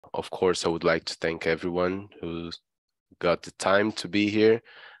of course, I would like to thank everyone who got the time to be here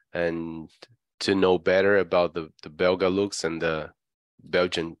and to know better about the Belgalux and the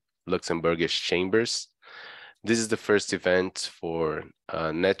Belgian Luxembourgish chambers. This is the first event for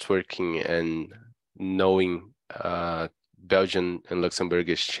networking and knowing Belgian and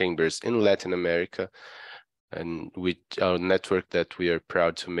Luxembourgish chambers in Latin America, and with our network that we are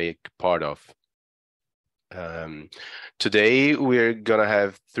proud to make part of. Today, we're gonna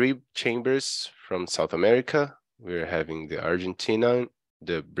have 3 chambers from South America. We're having the Argentina,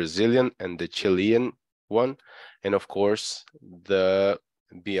 the Brazilian, and the Chilean one, and of course, the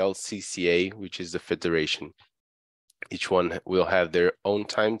BLCCA, which is the federation. Each one will have their own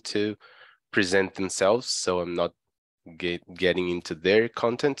time to present themselves, so I'm not getting into their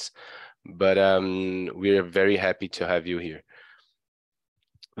contents, but we're very happy to have you here.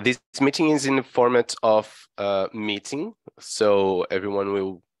 This meeting is in the format of a meeting, so everyone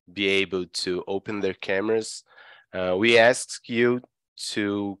will be able to open their cameras. We ask you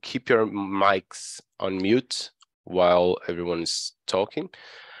to keep your mics on mute while everyone's talking.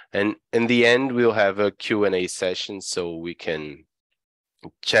 And in the end, we'll have a Q&A session so we can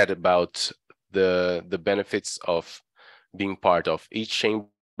chat about the benefits of being part of each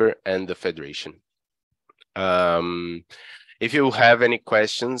chamber and the federation. If you have any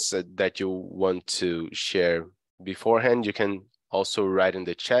questions that you want to share beforehand, you can also write in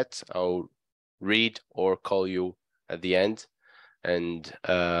the chat. I'll read or call you at the end. And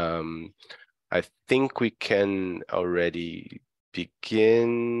I think we can already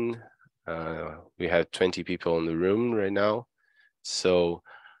begin. We have 20 people in the room right now. So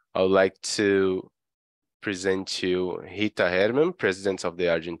I would like to present you Rita Herman, President of the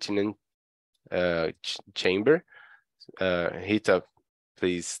Argentinian Chamber. Rita,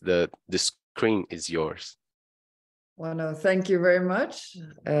 please, the screen is yours. Well, no, thank you very much.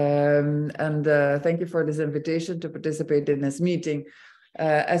 And thank you for this invitation to participate in this meeting.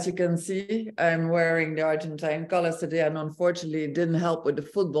 As you can see, I'm wearing the Argentine colors today, and unfortunately it didn't help with the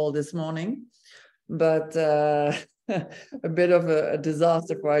football this morning, but a bit of a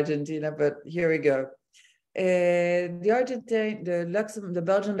disaster for Argentina, but here we go. The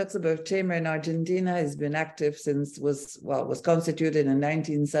Belgian Luxembourg Chamber in Argentina has been active since was constituted in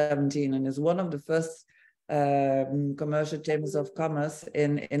 1917 and is one of the first commercial chambers of commerce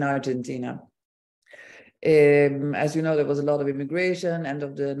in Argentina. As you know, there was a lot of immigration, end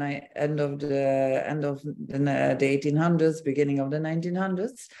of the 1800s, beginning of the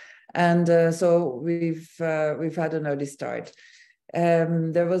 1900s, and so we've had an early start.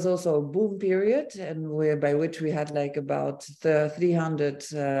 There was also a boom period, and by which we had like about 300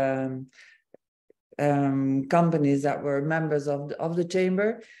 companies that were members of the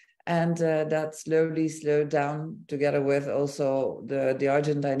chamber, and that slowly slowed down together with also the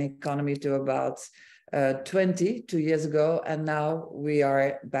Argentine economy to about 20 2 years ago, and now we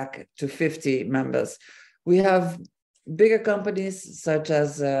are back to 50 members. We have bigger companies such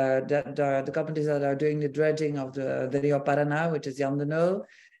as the companies that are doing the dredging of the Rio Paraná, which is Jan de Nul,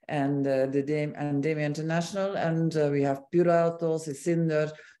 and DEMI International, and we have Puro Autos,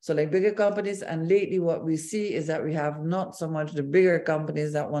 Isinder, so like bigger companies. And lately what we see is that we have not so much the bigger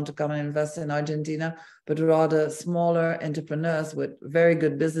companies that want to come and invest in Argentina, but rather smaller entrepreneurs with very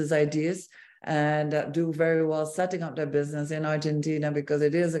good business ideas and that do very well setting up their business in Argentina, because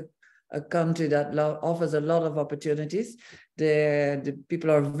it is a country that offers a lot of opportunities. The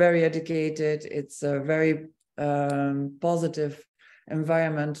people are very educated. It's a very positive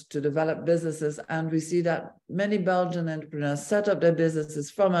environment to develop businesses. And we see that many Belgian entrepreneurs set up their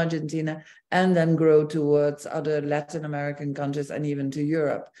businesses from Argentina and then grow towards other Latin American countries and even to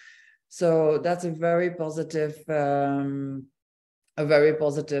Europe. So that's a very positive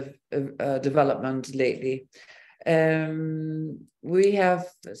development lately. We have,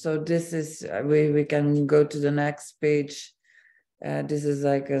 so this is, we can go to the next page. This is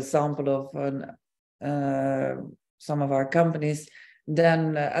like a sample of some of our companies.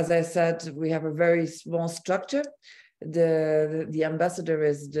 Then, as I said, we have a very small structure. The ambassador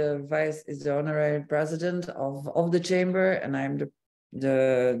is the honorary president of the chamber, and I'm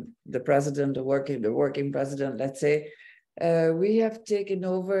the president, the working president, let's say. We have taken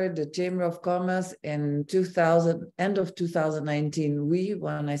over the Chamber of Commerce in end of 2019.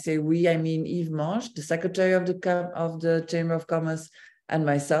 When I say we, I mean Yves Manche, the secretary of the Chamber of Commerce, and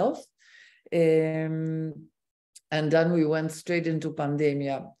myself. And then we went straight into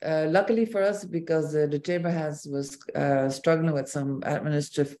pandemia. Luckily for us, because the chamber was struggling with some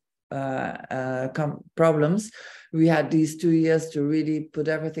administrative problems, we had these 2 years to really put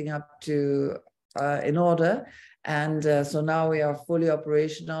everything up in order. And so now we are fully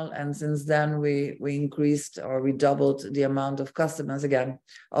operational. And since then, we increased, or we doubled the amount of customers again,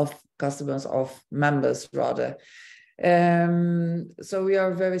 of members rather. So we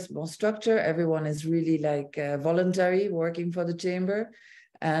are a very small structure. Everyone is really like voluntary working for the chamber.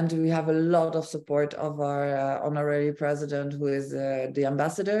 And we have a lot of support of our honorary president, who is the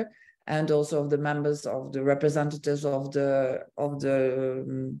ambassador, and also of the members, of the representatives of the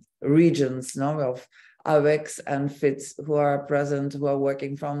regions, of AWEX and FITS, who are present, who are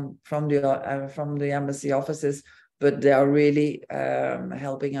working from the embassy offices, but they are really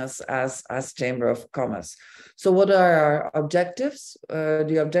helping us as Chamber of Commerce. So what are our objectives?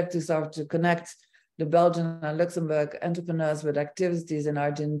 The objectives are to connect the Belgian and Luxembourg entrepreneurs with activities in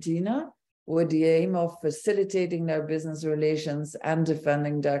Argentina, with the aim of facilitating their business relations and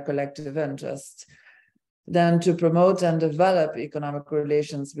defending their collective interests. Then to promote and develop economic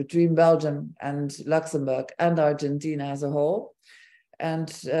relations between Belgium and Luxembourg and Argentina as a whole,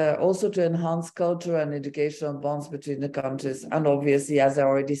 and also to enhance cultural and educational bonds between the countries. And obviously, as I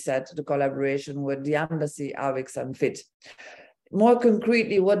already said, the collaboration with the embassy, AWEX and FIT. More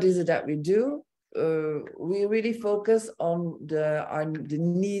concretely, what is it that we do? We really focus on the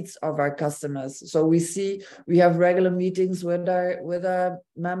needs of our customers. So we have regular meetings with our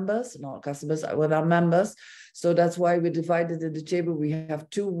members, not customers, with our members. So that's why we divided in the chamber. We have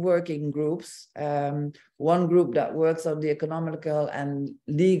two working groups. One group that works on the economical and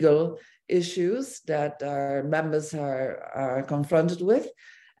legal issues that our members are confronted with.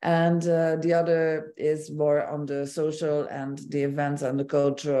 And the other is more on the social and the events and the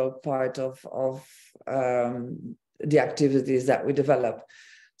cultural part of the activities that we develop.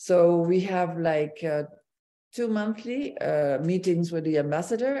 So we have like 2 monthly meetings with the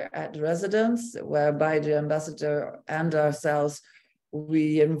ambassador at residence, whereby the ambassador and ourselves,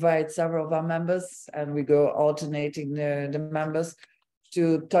 we invite several of our members, and we go alternating the members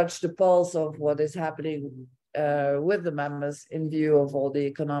to touch the pulse of what is happening with the members in view of all the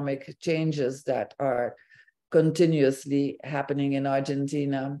economic changes that are continuously happening in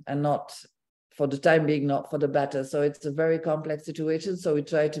Argentina, and not for the time being, not for the better. So it's a very complex situation. So we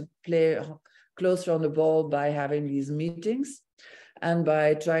try to play closer on the ball by having these meetings and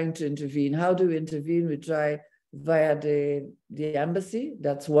by trying to intervene. How do we intervene? We try via the embassy.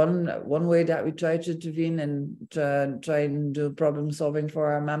 That's one way that we try to intervene and try and do problem solving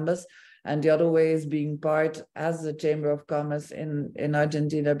for our members. And the other way is being part, as the Chamber of Commerce in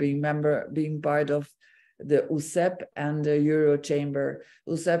Argentina, being part of the USEP and the Euro Chamber.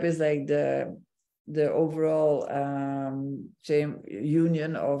 USEP is like the overall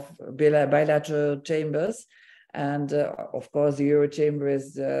union of bilateral chambers. And of course, the Euro Chamber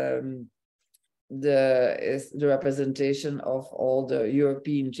is the representation of all the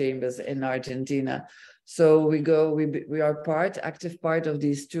European chambers in Argentina. So we are active part of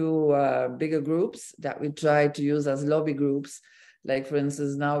these two bigger groups that we try to use as lobby groups. Like, for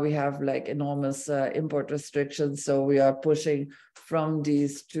instance, now we have like enormous import restrictions. So we are pushing from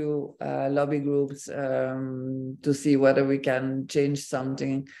these two lobby groups to see whether we can change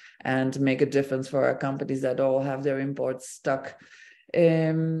something and make a difference for our companies that all have their imports stuck.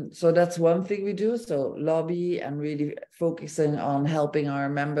 So that's one thing we do. So lobby and really focusing on helping our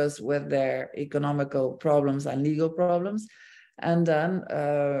members with their economical problems and legal problems. And then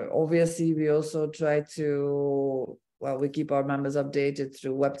obviously we also try to, we keep our members updated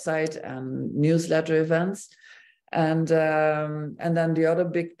through website and newsletter events. And then the other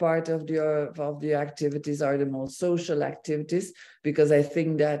big part of the activities are the more social activities, because I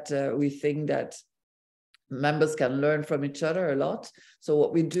think that we think that members can learn from each other a lot. So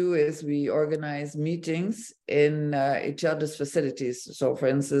what we do is we organize meetings in each other's facilities. So for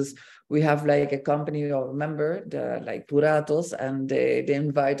instance, we have like a company or a member, like Puratos, and they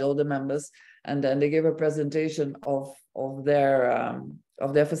invite all the members, and then they give a presentation of their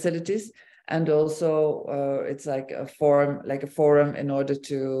facilities. And also it's like a forum in order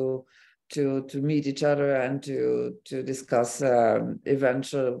to meet each other and to discuss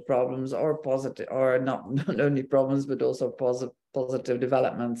eventual problems or positive, or not only problems, but also positive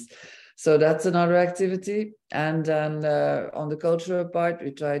developments. So that's another activity. And then on the cultural part,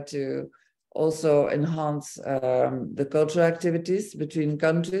 we try to also enhance the cultural activities between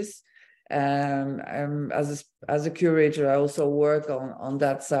countries. As a curator, I also work on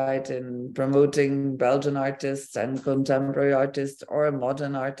that side in promoting Belgian artists and contemporary artists or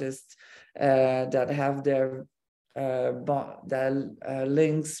modern artists that have their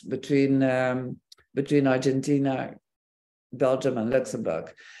links between Argentina, Belgium, and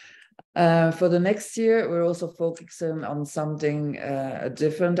Luxembourg. For the next year, we're also focusing on something, a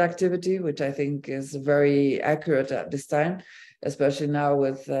different activity, which I think is very accurate at this time, especially now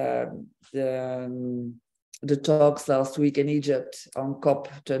with the talks last week in Egypt on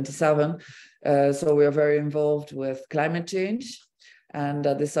COP27. So we are very involved with climate change, and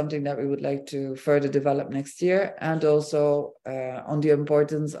that is something that we would like to further develop next year, and also on the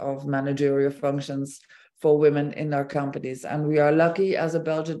importance of managerial functions for women in our companies. And we are lucky as a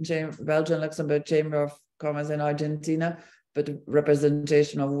Belgian Luxembourg Chamber of Commerce in Argentina, but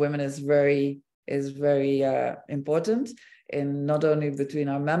representation of women is very important, in not only between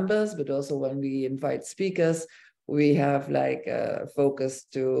our members, but also when we invite speakers, we have like a focus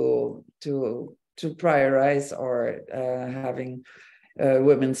to prioritize or having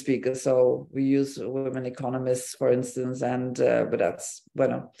women speakers. So we use women economists, for instance, and but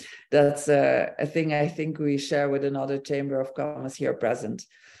that's a thing I think we share with another Chamber of Commerce here present.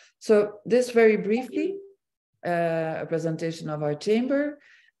 So this very briefly, a presentation of our chamber,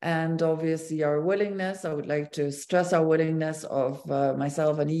 and obviously our willingness. I would like to stress our willingness of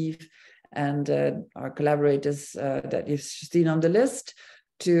myself and Yves and our collaborators that you've seen on the list,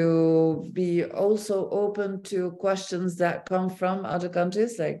 to be also open to questions that come from other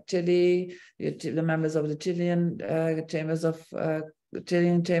countries like Chile, the members of the Chilean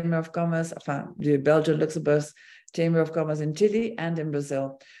Chilean Chamber of Commerce, the Belgian Luxembourg Chamber of Commerce in Chile and in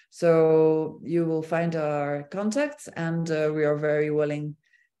Brazil. So you will find our contacts, and we are very willing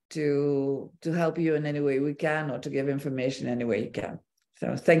to help you in any way we can, or to give information any way you can.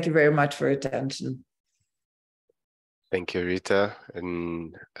 So thank you very much for your attention. Thank you, Rita.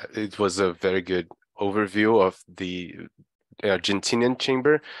 And it was a very good overview of the Argentinian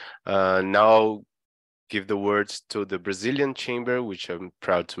chamber. Now give the words to the Brazilian chamber, which I'm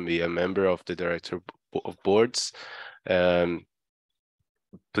proud to be a member of the director of boards.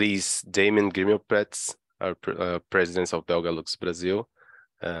 Please, Damien Grimmelpretz, our president of Belgalux Brazil.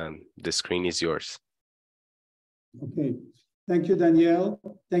 The screen is yours. Okay. Thank you, Danielle.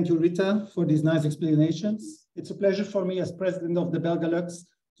 Thank you, Rita, for these nice explanations. It's a pleasure for me as president of the Belgalux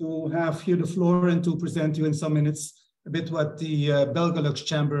to have here the floor and to present you in some minutes a bit what the Belgalux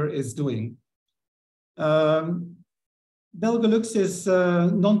Chamber is doing. Belgalux is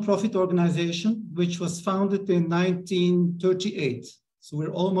a non-profit organization which was founded in 1938. So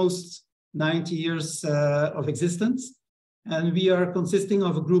we're almost 90 years of existence. And we are consisting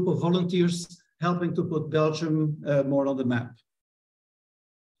of a group of volunteers helping to put Belgium more on the map.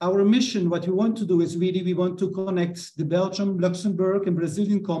 Our mission, what we want to do is really, we want to connect the Belgium, Luxembourg, and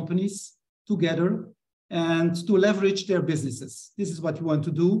Brazilian companies together and to leverage their businesses. This is what we want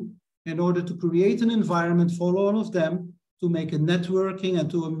to do in order to create an environment for all of them, to make a networking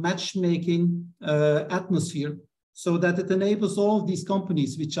and to a matchmaking atmosphere, so that it enables all of these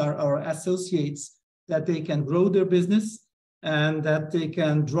companies, which are our associates, that they can grow their business and that they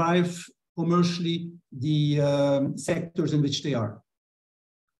can drive commercially the sectors in which they are.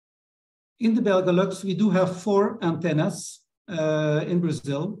 In the Belgalux, we do have 4 antennas in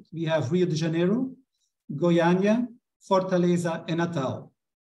Brazil. We have Rio de Janeiro, Goiânia, Fortaleza, and Natal.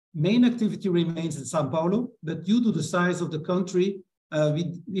 Main activity remains in Sao Paulo, but due to the size of the country,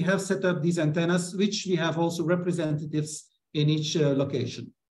 we have set up these antennas, which we have also representatives in each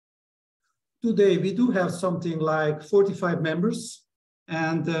location. Today, we do have something like 45 members,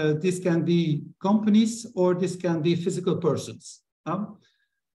 and this can be companies or this can be physical persons.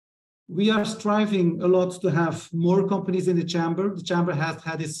 We are striving a lot to have more companies in the chamber. The chamber has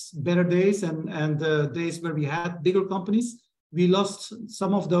had its better days and days where we had bigger companies. We lost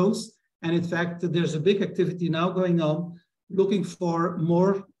some of those. And in fact, there's a big activity now going on, looking for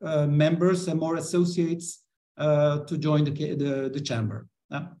more members and more associates to join the chamber.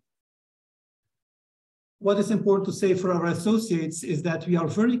 What is important to say for our associates is that we are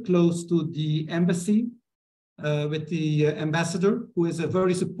very close to the embassy with the ambassador, who is a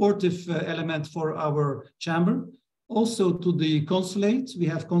very supportive element for our chamber. Also to the consulate. We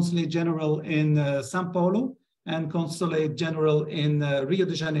have Consulate General in Sao Paulo and Consulate General in Rio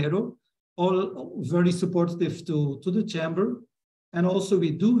de Janeiro, all very supportive to the chamber. And also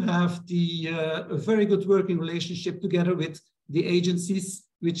we do have the very good working relationship together with the agencies,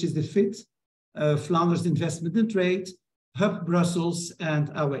 which is the FIT, Flanders Investment and Trade, Hub Brussels, and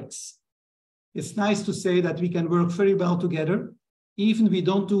AWEX. It's nice to say that we can work very well together, even we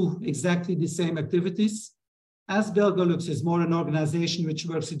don't do exactly the same activities. As Belgalux is more an organization which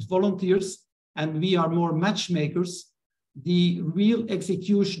works with volunteers, and we are more matchmakers, the real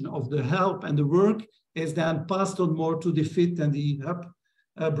execution of the help and the work is then passed on more to the FIT and the Hub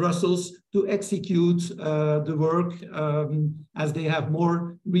Brussels to execute the work as they have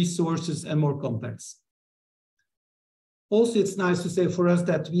more resources and more contacts. Also, it's nice to say for us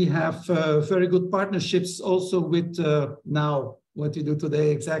that we have very good partnerships also with now what we do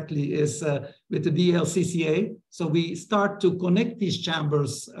today exactly is with the BLCCA. So we start to connect these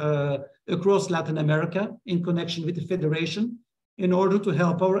chambers across Latin America in connection with the Federation in order to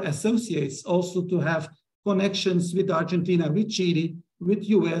help our associates also to have connections with Argentina, with Chile, with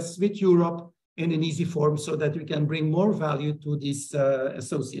US, with Europe in an easy form so that we can bring more value to these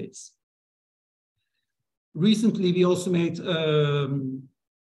associates. Recently, we also made a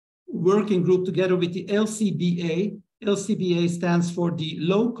working group together with the LCBA. LCBA stands for the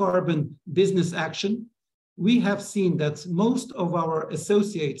Low Carbon Business Action. We have seen that most of our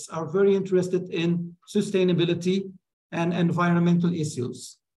associates are very interested in sustainability and environmental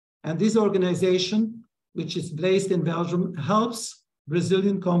issues. And this organization, which is based in Belgium, helps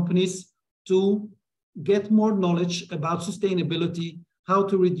Brazilian companies to get more knowledge about sustainability, how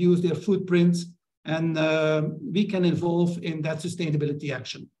to reduce their footprint, and we can involve in that sustainability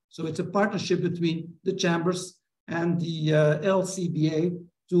action. So it's a partnership between the chambers and the LCBA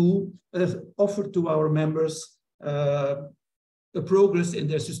to offer to our members a progress in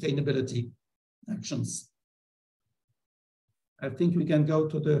their sustainability actions. I think we can go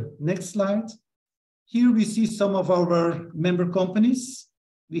to the next slide. Here we see some of our member companies.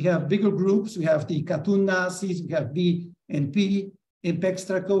 We have bigger groups. We have the Katun Nazis, we have BNP,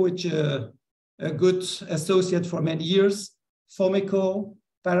 Impextraco, which a good associate for many years, Fomeco,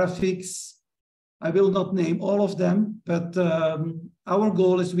 Parafix. I will not name all of them, but our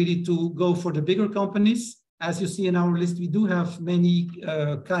goal is really to go for the bigger companies. As you see in our list, we do have many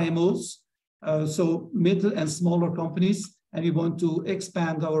KMOs, so middle and smaller companies, and we want to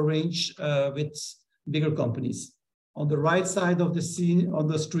expand our range with bigger companies. On the right side of the scene, on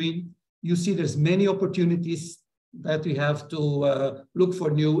the screen, you see there's many opportunities that we have to look for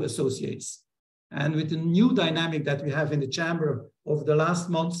new associates. And with the new dynamic that we have in the chamber over the last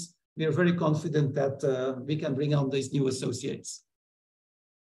months, we are very confident that we can bring on these new associates.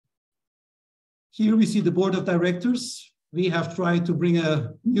 Here we see the board of directors. We have tried to bring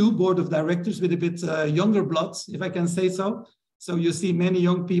a new board of directors with a bit younger blood, if I can say so. So you see many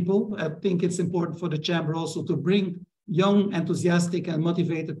young people. I think it's important for the chamber also to bring young, enthusiastic, and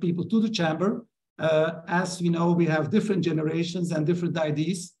motivated people to the chamber. As we know, we have different generations and different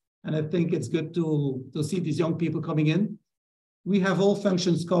ideas. And I think it's good to see these young people coming in. We have all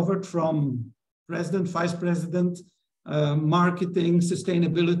functions covered from president, vice president, marketing,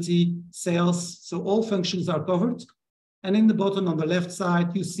 sustainability, sales. So all functions are covered. And in the bottom on the left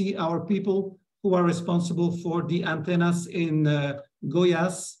side, you see our people who are responsible for the antennas in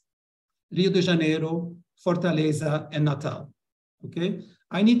Goiás, Rio de Janeiro, Fortaleza, and Natal. Okay,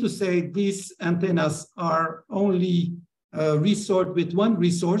 I need to say these antennas are only resort with one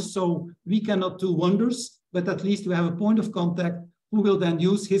resource, so we cannot do wonders, but at least we have a point of contact who will then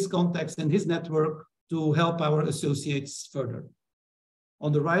use his contacts and his network to help our associates further.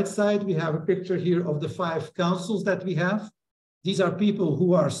 On the right side, we have a picture here of the 5 councils that we have. These are people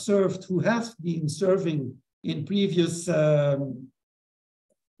who are served, who have been serving in previous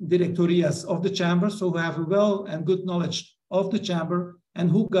directorias of the chamber, so who have a well and good knowledge of the chamber and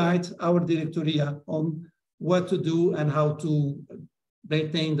who guide our directoria on what to do and how to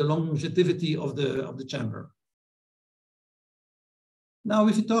maintain the longevity of the chamber. Now,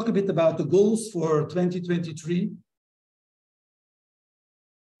 if you talk a bit about the goals for 2023,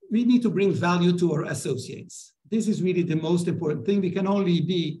 we need to bring value to our associates. This is really the most important thing. We can only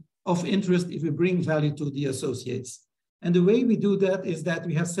be of interest if we bring value to the associates. And the way we do that is that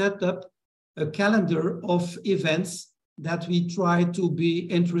we have set up a calendar of events that we try to be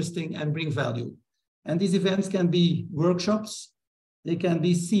interesting and bring value. And these events can be workshops, they can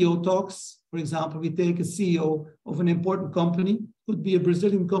be CEO talks. For example, we take a CEO of an important company, could be a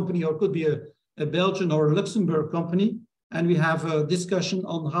Brazilian company or could be a Belgian or a Luxembourg company, and we have a discussion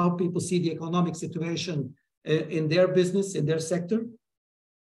on how people see the economic situation in their business, in their sector.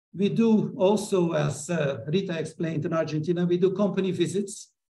 We do also, as Rita explained in Argentina, we do company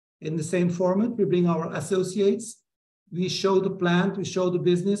visits in the same format. We bring our associates. We show the plant, we show the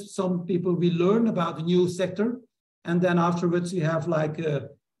business. Some people, we learn about the new sector. And then afterwards, we have like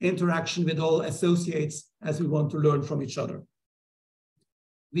interaction with all associates as we want to learn from each other.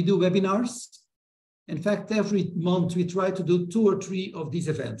 We do webinars. In fact, every month, we try to do 2 or 3 of these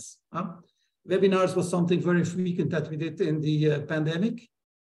events. Webinars was something very frequent that we did in the pandemic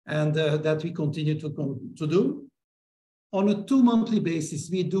and that we continue to do. On a 2 monthly basis,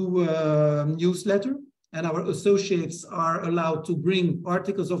 we do a newsletter. and our associates are allowed to bring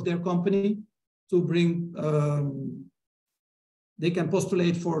articles of their company, to bring, they can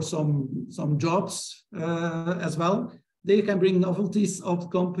postulate for some jobs as well. They can bring novelties of the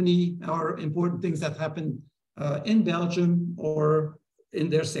company or important things that happen in Belgium or in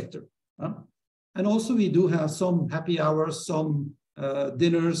their sector. And also we do have some happy hours, some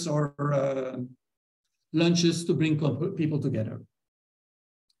dinners or lunches to bring people together.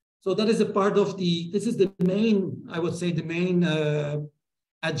 So that is a part of this is the main, I would say the main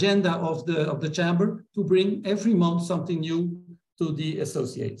agenda of the chamber, to bring every month something new to the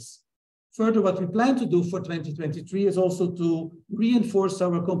associates. Further, what we plan to do for 2023 is also to reinforce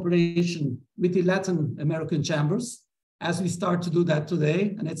our cooperation with the Latin American chambers, as we start to do that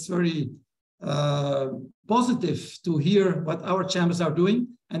today. And it's very positive to hear what our chambers are doing.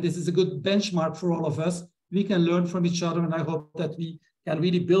 And this is a good benchmark for all of us. We can learn from each other, and I hope that we can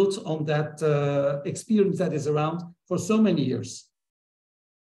really build on that experience that is around for so many years.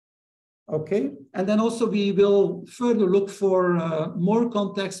 Okay, and then also we will further look for more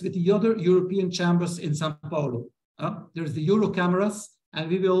contacts with the other European chambers in Sao Paulo. There's the Euro cameras, and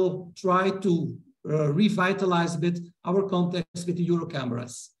we will try to revitalize a bit our contacts with the Euro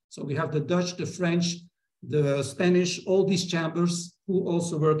cameras. So we have the Dutch, the French, the Spanish, all these chambers who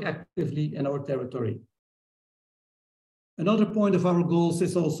also work actively in our territory. Another point of our goals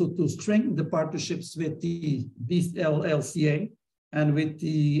is also to strengthen the partnerships with the BLCCA and with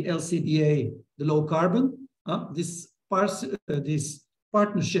the LCDA, the low carbon. These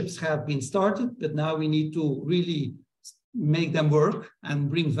partnerships have been started, but now we need to really make them work and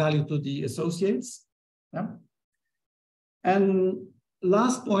bring value to the associates. And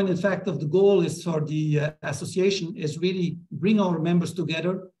last point, in fact, of the goal is for the association is really bring our members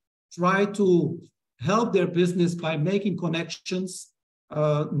together, try to help their business by making connections,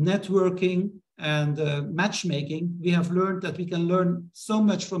 networking, and matchmaking. We have learned that we can learn so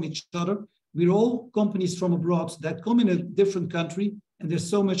much from each other. We're all companies from abroad that come in a different country, and there's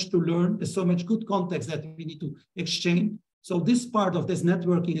so much to learn. There's so much good context that we need to exchange. So this part of this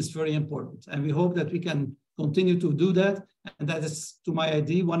networking is very important, and we hope that we can continue to do that. And that is, to my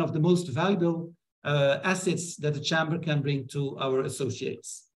idea, one of the most valuable assets that the chamber can bring to our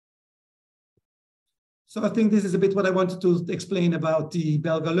associates. So I think this is a bit what I wanted to explain about the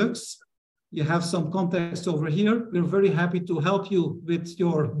Belgalux. You have some context over here. We're very happy to help you with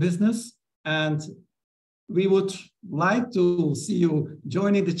your business, and we would like to see you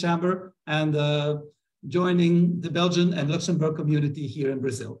joining the chamber and joining the Belgian and Luxembourg community here in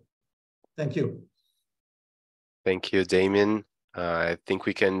Brazil. Thank you. Thank you, Damien. I think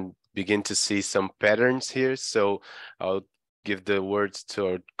we can begin to see some patterns here. So I'll give the words to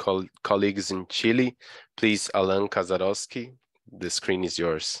our colleagues in Chile. Please, Alan Kazarowski, the screen is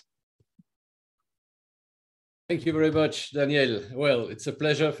yours. Thank you very much, Daniel. Well, it's a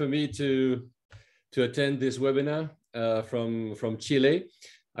pleasure for me to attend this webinar from Chile.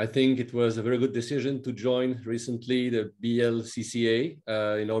 I think it was a very good decision to join recently the BLCCA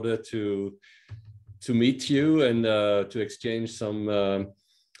in order to meet you and to exchange some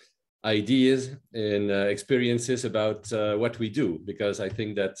ideas and experiences about what we do, because I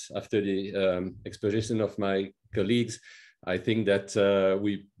think that after the exposition of my colleagues, I think that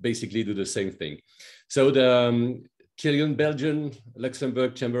we basically do the same thing. So the Chilean, Belgian,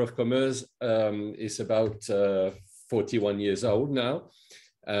 Luxembourg Chamber of Commerce is about 41 years old now.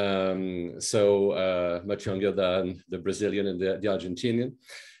 So much younger than the Brazilian and the Argentinian.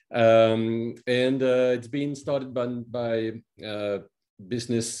 And it's been started by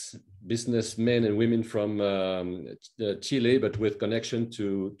businessmen and women from Chile, but with connection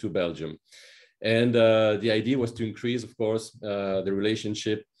to Belgium. And the idea was to increase, of course, the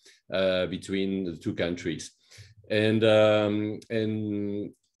relationship between the two countries. And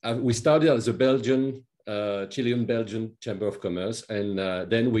we started as a Chilean-Belgian Chamber of Commerce, and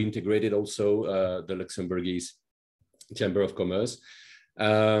then we integrated also the Luxembourgese Chamber of Commerce.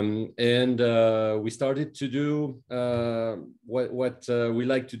 We started to do what we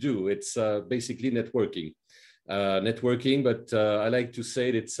like to do. It's basically networking. But I like to say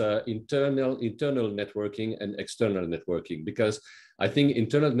it's internal networking and external networking, because I think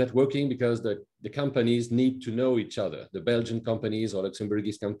internal networking, because the companies need to know each other. The Belgian companies or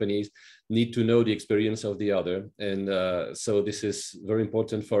Luxembourgese companies need to know the experience of the other. And so this is very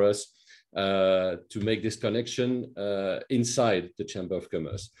important for us to make this connection inside the Chamber of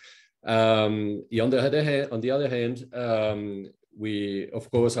Commerce. On the other hand, we, of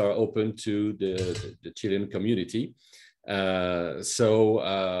course, are open to the Chilean community.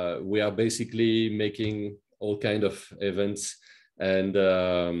 So we are basically making all kinds of events and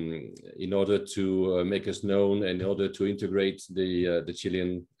in order to make us known, and in order to integrate the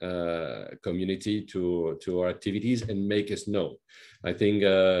Chilean community to our activities and make us known. I think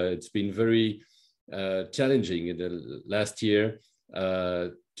it's been very challenging in the last year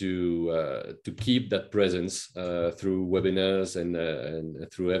to keep that presence through webinars and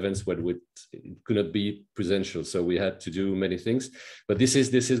through events where it could not be presential. So we had to do many things, but this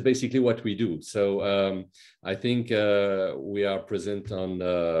is basically what we do. So I think we are present on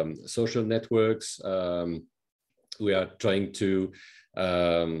social networks. We are trying to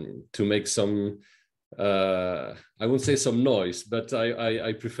make some, I won't say some noise, but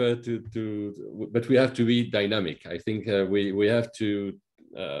I prefer but we have to be dynamic. I think we have to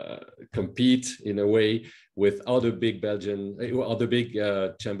compete in a way with other big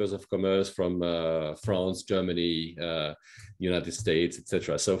chambers of commerce from France, Germany, United States,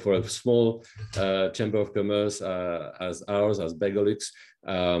 etc. So for a small chamber of commerce as ours, as Belgolux,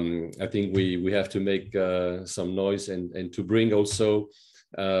 I think we have to make some noise and to bring also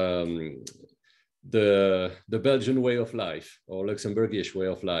the Belgian way of life, or Luxembourgish way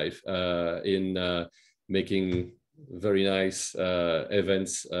of life, in making very nice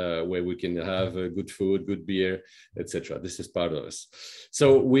events where we can have good food, good beer, etc. This is part of us.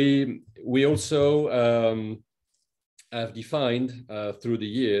 So we also have defined through the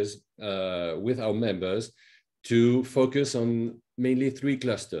years with our members to focus on mainly 3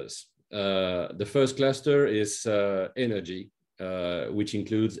 clusters. The first cluster is energy, which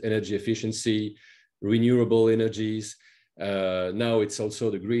includes energy efficiency, renewable energies. Now it's also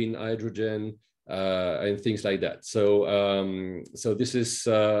the green hydrogen, and things like that. So, so this is,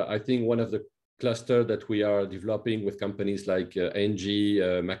 I think, one of the cluster that we are developing with companies like NG,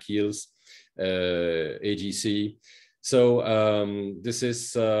 Maquilles, AGC. So this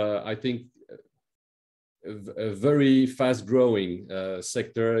is, I think, a very fast-growing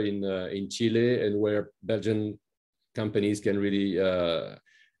sector in Chile, and where Belgian companies can really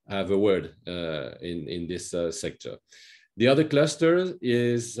have a word in this sector. The other cluster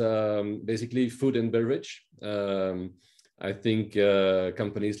is basically food and beverage. I think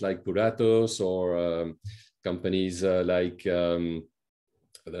companies like Puratos, or companies like the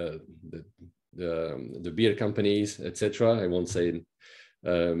beer companies, etc. I won't say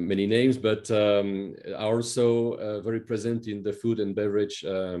many names, but are also very present in the food and beverage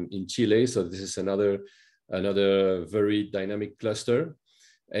in Chile. So this is another very dynamic cluster.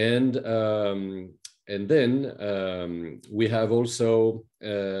 And then we have also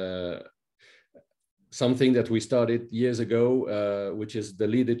something that we started years ago, which is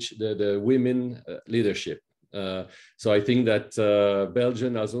the women leadership. So I think that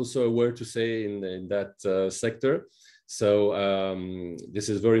Belgium has also a word to say in that sector. So this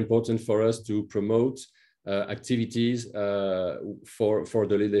is very important for us to promote activities for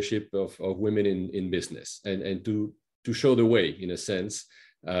the leadership of women in business, and to show the way, in a sense,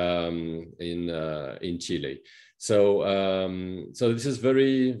 in Chile. So so this is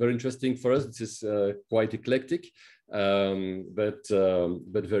very interesting for us. This is quite eclectic, but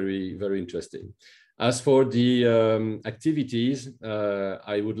very interesting. As for the activities,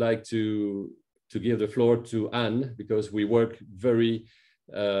 I would like to give the floor to Anne, because we work very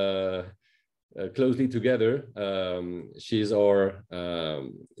closely together. She's our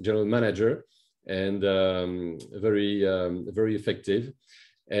general manager, and very effective.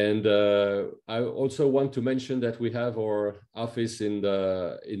 And I also want to mention that we have our office in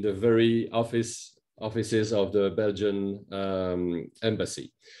the very offices of the Belgian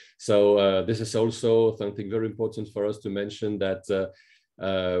embassy. So this is also something very important for us to mention, that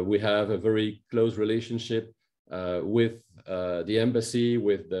we have a very close relationship with the embassy,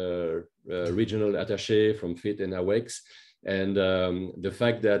 with the regional attaché from FIT and AWEX. And the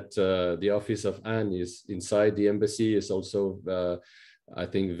fact that the office of Anne is inside the embassy is also, I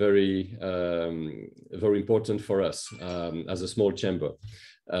think, very important for us as a small chamber,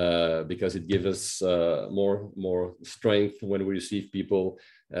 because it gives us more strength when we receive people,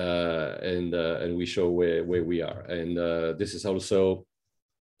 and we show where we are. And this is also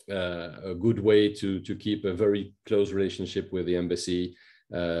a good way to keep a very close relationship with the embassy,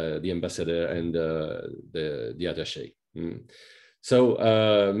 the ambassador, and the attaché.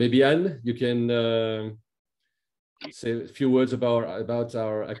 So maybe Anne, you can say a few words about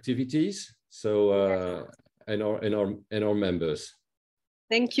our activities, so and our members.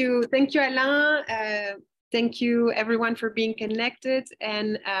 Thank you, Alain. Thank you everyone for being connected,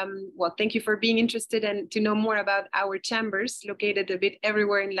 and well, thank you for being interested and to know more about our chambers located a bit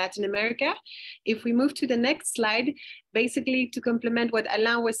everywhere in Latin America. If we move to the next slide, basically to complement what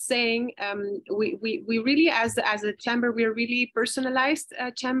Alain was saying, we really, as a chamber, we're really personalized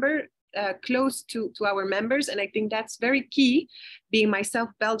chamber, close to our members. And I think that's very key, being myself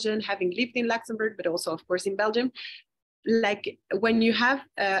Belgian, having lived in Luxembourg, but also of course in Belgium. Like when you have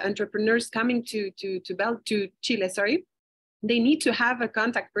entrepreneurs coming to Chile, sorry, they need to have a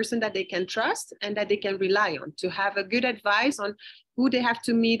contact person that they can trust and that they can rely on, to have a good advice on who they have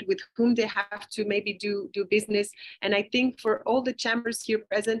to meet, with whom they have to maybe do business. And I think for all the chambers here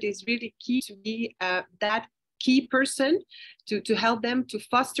present, is really key to be that key person to help them to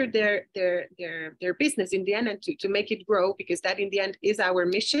foster their business in the end, and to make it grow, because that in the end is our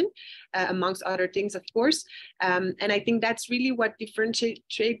mission, amongst other things, of course. And I think that's really what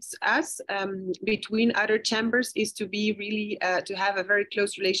differentiates us between other chambers, is to be really to have a very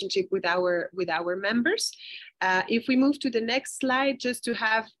close relationship with our members. If we move to the next slide, just to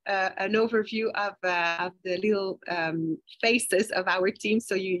have an overview of the little faces of our team,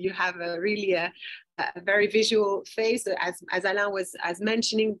 so you have a really a very visual face. As Alain was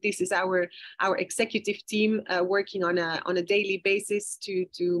mentioning, this is our executive team working on a daily basis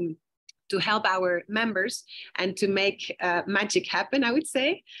to help our members and to make magic happen, I would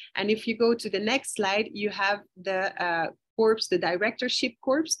say. And if you go to the next slide, you have the corps, the directorship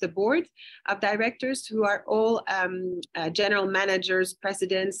corps, the board of directors, who are all general managers,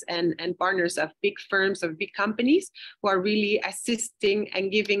 presidents, and partners of big firms, of big companies, who are really assisting and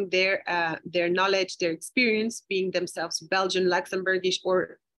giving their knowledge, their experience, being themselves Belgian, Luxembourgish,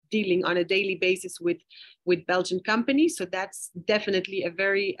 or dealing on a daily basis with Belgian companies. So that's definitely a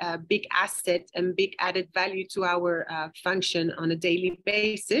very big asset and big added value to our function on a daily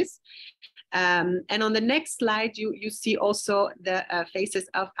basis. And on the next slide, you see also the faces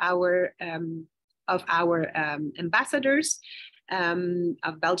of our ambassadors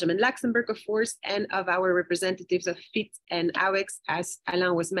of Belgium and Luxembourg, of course, and of our representatives of FIT and AWEX, as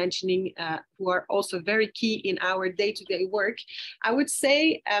Alain was mentioning, who are also very key in our day-to-day work. I would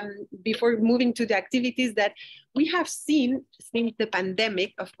say, before moving to the activities, that we have seen since the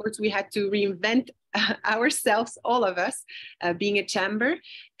pandemic, of course, we had to reinvent ourselves, all of us, being a chamber.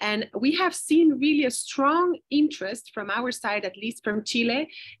 And we have seen really a strong interest from our side, at least from Chile,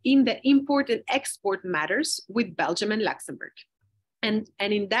 in the import and export matters with Belgium and Luxembourg. And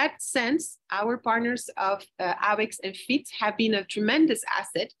in that sense, our partners of AWEX and FIT have been a tremendous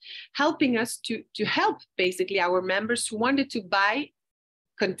asset, helping us to help basically our members who wanted to buy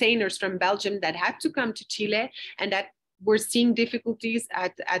containers from Belgium that had to come to Chile, and that were seeing difficulties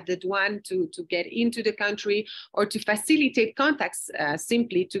at the douane to get into the country, or to facilitate contacts,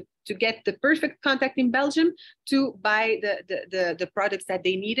 simply to get the perfect contact in Belgium to buy the products that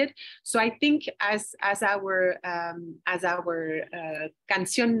they needed. So I think as our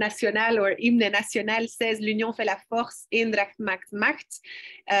canción nacional or hymne national says, l'union fait la force, Eendracht maakt macht.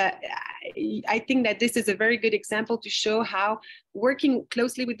 I think that this is a very good example to show how working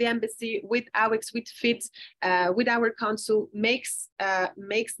closely with the embassy, with AWEX, with FIT, with our council makes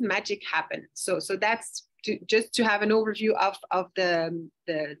magic happen. So that's just to have an overview of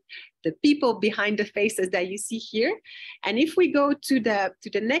the people behind the faces that you see here. And if we go to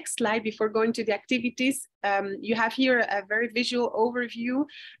the next slide before going to the activities, you have here a very visual overview,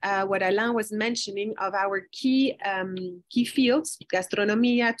 what Alain was mentioning, of our key fields: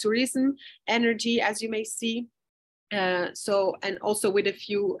 gastronomia, tourism, energy, as you may see. And also with a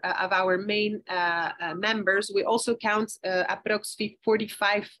few of our main members, we also count approximately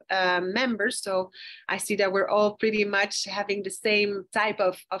 45 members. So I see that we're all pretty much having the same type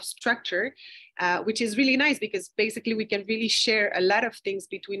of structure, which is really nice, because basically we can really share a lot of things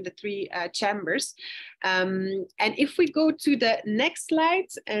between the three chambers. And if we go to the next slide,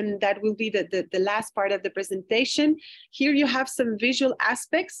 and that will be the last part of the presentation, here you have some visual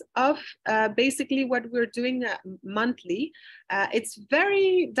aspects of basically what we're doing monthly. It's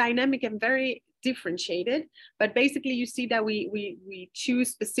very dynamic and very differentiated, but basically you see that we choose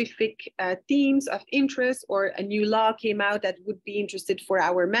specific themes of interest, or a new law came out that would be interested for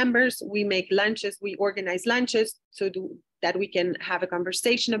our members. We make lunches, we organize lunches so that we can have a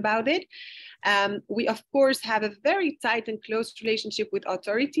conversation about it. We, of course, have a very tight and close relationship with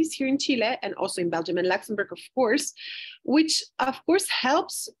authorities here in Chile, and also in Belgium and Luxembourg, of course, which, of course,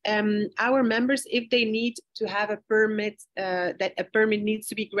 helps our members if they need to have a permit, that a permit needs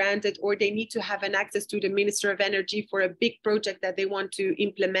to be granted, or they need to have an access to the Minister of Energy for a big project that they want to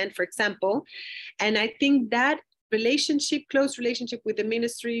implement, for example. And I think that close relationship with the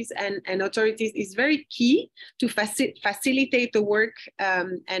ministries and authorities is very key to facilitate the work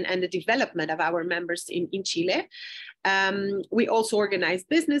and the development of our members in Chile. We also organize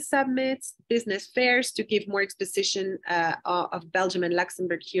business summits, business fairs to give more exposition of Belgium and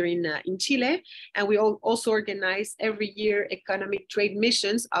Luxembourg here in Chile. And we also organize every year economic trade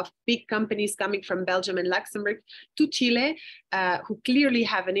missions of big companies coming from Belgium and Luxembourg to Chile, who clearly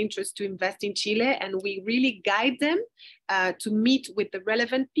have an interest to invest in Chile. And we really guide them to meet with the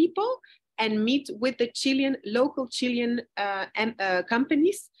relevant people and meet with the local Chilean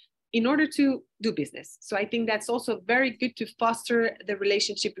companies in order to do business. So I think that's also very good to foster the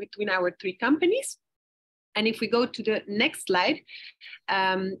relationship between our three companies. And if we go to the next slide,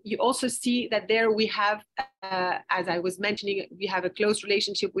 you also see that there we have, as I was mentioning, we have a close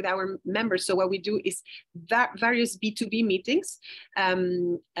relationship with our members. So what we do is various B2B meetings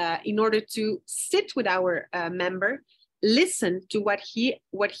in order to sit with our member, listen to what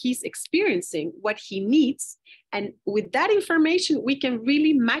he's experiencing, what he needs. And with that information, we can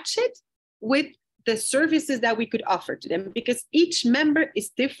really match it with the services that we could offer to them, because each member is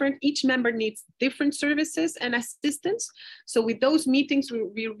different. Each member needs different services and assistance. So with those meetings,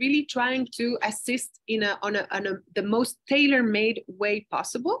 we're really trying to assist on the most tailor-made way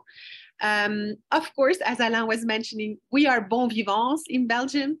possible. Of course, as Alain was mentioning, we are bon vivants in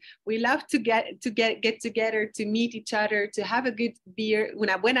Belgium. We love to get together, to meet each other, to have a good beer,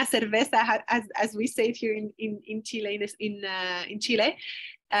 una buena cerveza, as we say it here in Chile. In Chile.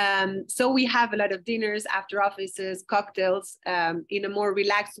 So we have a lot of dinners after offices, cocktails, in a more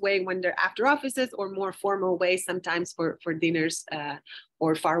relaxed way when they're after offices, or more formal way sometimes for dinners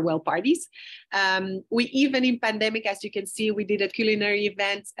or farewell parties. We even in pandemic, as you can see, we did a culinary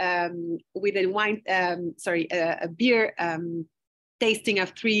event with a beer tasting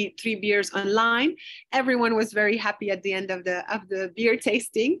of three beers online. Everyone was very happy at the end of the beer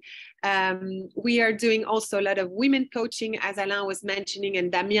tasting. We are doing also a lot of women coaching, as Alain was mentioning,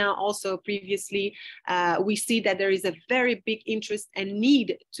 and Damien also previously. We see that there is a very big interest and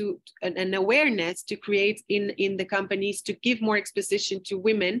need to an awareness to create in the companies to give more exposition to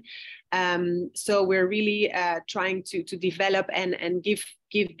women. So we're really trying to develop and give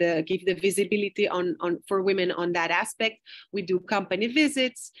the visibility for women on that aspect. We do company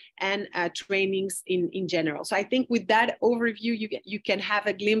visits and trainings in general. So I think with that overview, you can have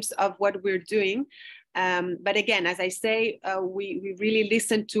a glimpse of what we're doing. But again, as I say, we really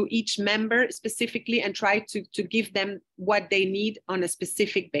listen to each member specifically and try to give them what they need on a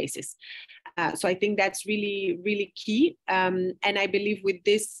specific basis. So I think that's really, really key. And I believe with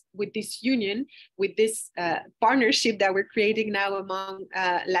this union, with this partnership that we're creating now among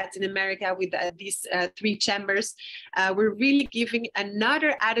Latin America with these three chambers, we're really giving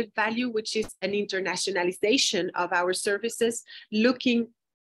another added value, which is an internationalization of our services, looking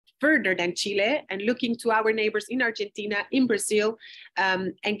further than Chile and looking to our neighbors in Argentina, in Brazil,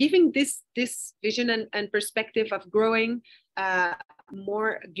 and giving this vision and perspective of growing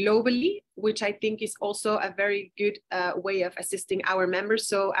more globally, which I think is also a very good way of assisting our members.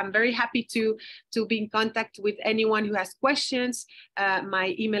 So I'm very happy to be in contact with anyone who has questions.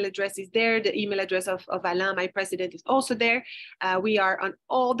 My email address is there. The email address of Alain, my president, is also there. We are on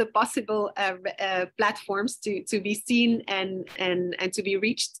all the possible platforms to be seen and to be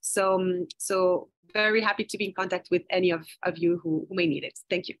reached. So very happy to be in contact with any of you who may need it.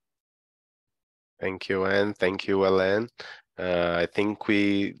 Thank you. Thank you, Anne. Thank you, Alain. I think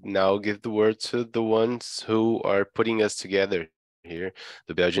we now give the word to the ones who are putting us together here,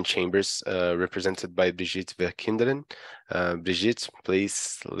 the Belgian chambers, represented by Brigitte Verkinderen. Brigitte,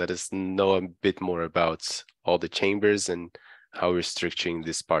 please let us know a bit more about all the chambers and how we're structuring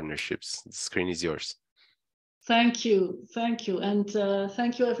these partnerships. The screen is yours. Thank you, and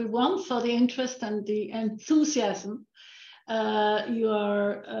thank you everyone for the interest and the enthusiasm you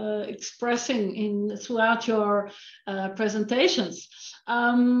are expressing throughout your presentations.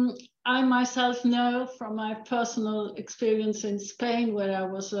 I myself know from my personal experience in Spain, where I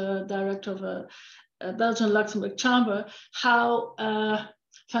was a director of a Belgian Luxembourg chamber, how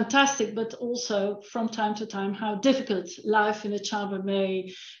fantastic, but also from time to time, how difficult life in a chamber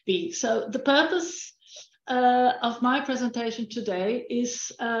may be. So the purpose of my presentation today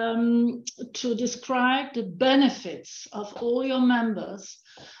is to describe the benefits of all your members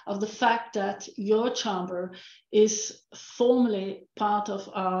of the fact that your chamber is formally part of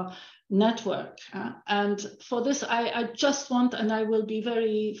our network. And for this, I just want, and I will be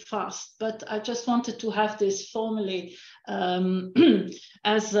very fast, but I just wanted to have this formally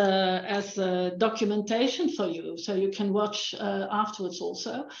as a documentation for you, so you can watch afterwards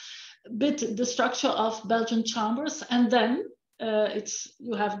also. bit the structure of Belgian chambers, and then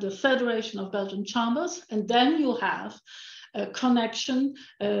you have the Federation of Belgian Chambers, and then you have a connection,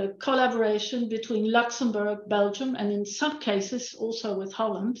 collaboration between Luxembourg, Belgium, and in some cases also with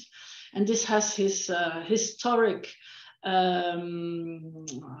Holland. And this has his historic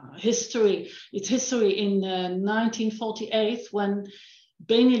history. Its history in 1948, when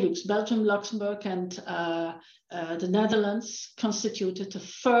Benelux, Belgium, Luxembourg, and the Netherlands constituted the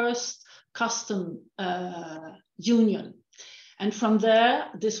first custom union. And from there,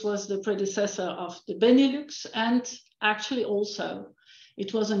 this was the predecessor of the Benelux, and actually also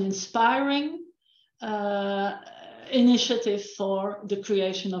it was an inspiring initiative for the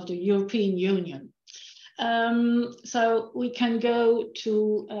creation of the European Union. So we can go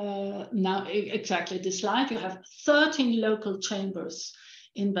to now exactly this slide. You have 13 local chambers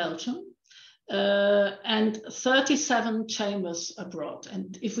in Belgium and 37 chambers abroad.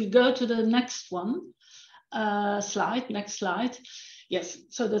 And if we go to the next one, next slide. Yes,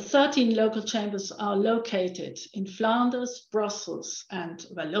 so the 13 local chambers are located in Flanders, Brussels, and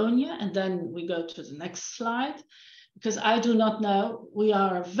Wallonia. And then we go to the next slide, because I do not know, we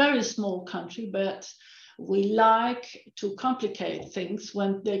are a very small country, but we like to complicate things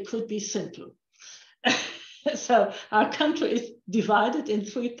when they could be simple. So our country is divided in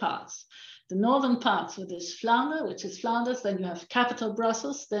 3 parts. The northern part, so this Flanders, which is Flanders, then you have capital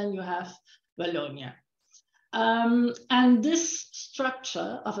Brussels, then you have Wallonia. And this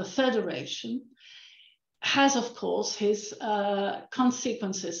structure of a federation has, of course, his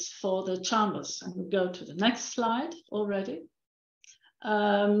consequences for the chambers. And we go to the next slide already.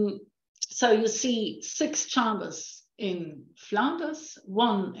 So you see 6 chambers in Flanders,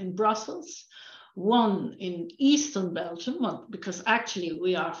 1 in Brussels, 1 in Eastern Belgium, well, because actually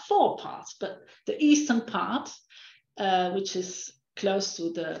we are 4 parts, but the eastern part, which is close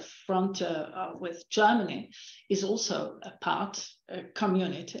to the frontier with Germany, is also a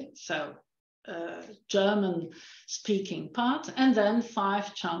community, so German-speaking part, and then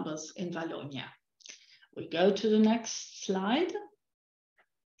 5 chambers in Wallonia. We go to the next slide.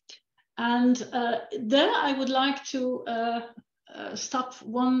 And there I would like to stop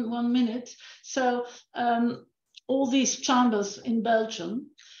one minute. So all these chambers in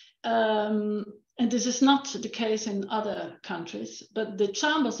Belgium, and this is not the case in other countries, but the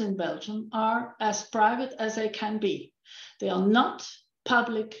chambers in Belgium are as private as they can be. They are not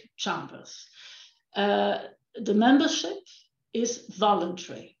public chambers. The membership is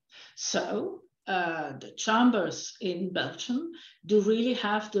voluntary. So the chambers in Belgium do really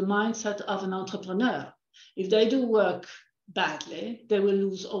have the mindset of an entrepreneur. If they do work badly, they will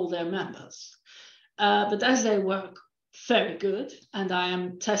lose all their members. But as they work very good, and I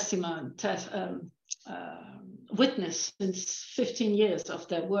am witness since 15 years of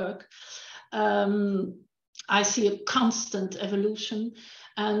their work, I see a constant evolution.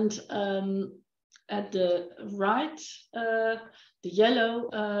 And at the right, the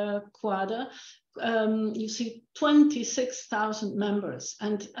yellow quadrant, you see 26,000 members.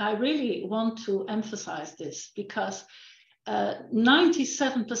 And I really want to emphasize this, because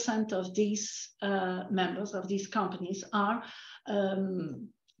 97% of these members of these companies are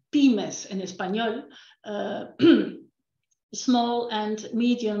pymes in Espanol, small and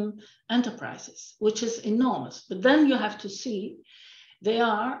medium enterprises, which is enormous. But then you have to see they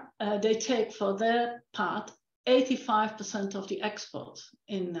take for their part 85% of the exports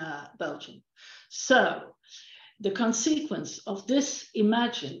in Belgium. So the consequence of this,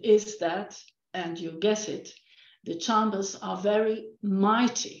 imagine, is that, and you guess it, the chambers are very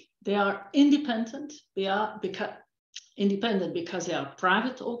mighty. They are independent. They are independent because they are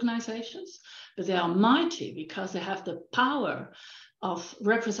private organizations, but they are mighty because they have the power of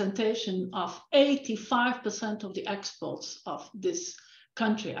representation of 85% of the exports of this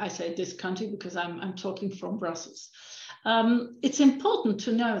country. I say this country because I'm talking from Brussels. It's important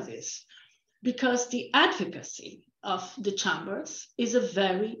to know this, because the advocacy of the chambers is a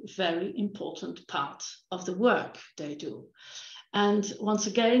very, very important part of the work they do. And once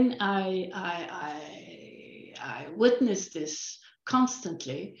again, I witness this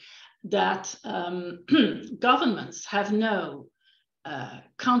constantly, that governments can't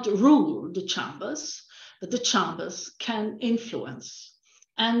rule the chambers, but the chambers can influence.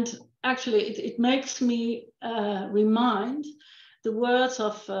 And actually, it makes me remind the words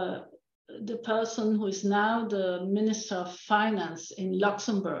of the person who is now the Minister of Finance in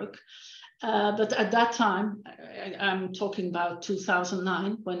Luxembourg, But at that time, I'm talking about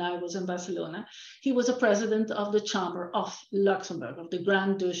 2009, when I was in Barcelona, he was a president of the Chamber of Luxembourg, of the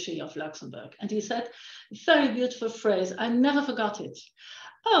Grand Duchy of Luxembourg. And he said, very beautiful phrase, I never forgot it.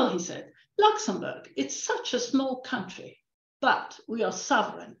 Oh, he said, Luxembourg, it's such a small country, but we are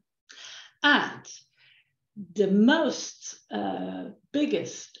sovereign. And the most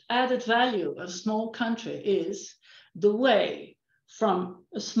biggest added value of a small country is the way from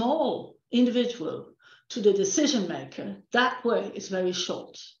a small individual to the decision maker. That way is very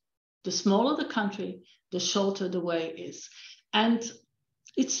short. The smaller the country, the shorter the way is. And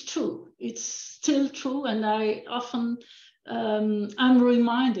it's true. It's still true. And I often, I'm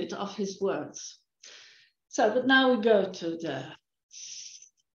reminded of his words. So, but now we go to the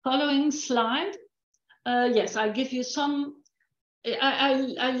following slide. Yes, I give you some,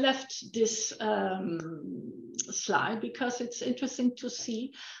 I left this slide because it's interesting to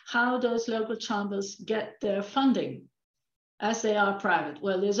see how those local chambers get their funding as they are private.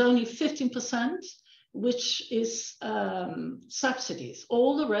 Well, there's only 15%, which is subsidies.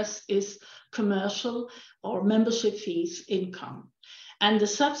 All the rest is commercial or membership fees income. And the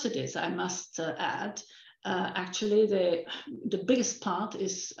subsidies, I must add, actually the biggest part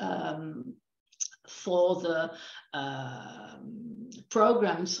is for the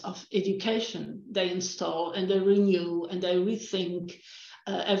programs of education they install and they renew and they rethink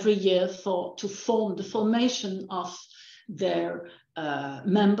every year to form the formation of their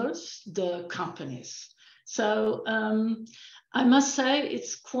members, the companies. So I must say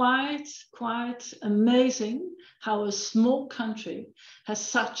it's quite amazing how a small country has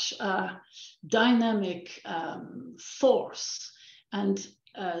such a dynamic force and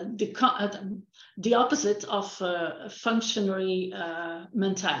the opposite of a functionary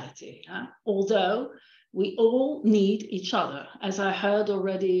mentality. Although we all need each other, as I heard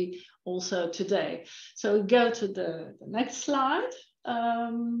already also today. So we go to the next slide.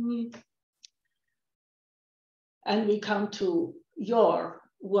 And we come to your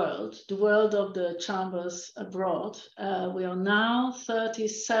world, the world of the chambers abroad. We are now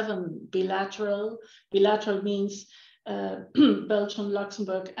 37 bilateral. Bilateral means Belgium,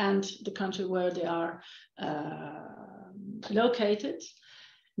 Luxembourg, and the country where they are located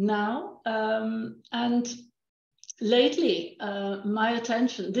now. And lately, my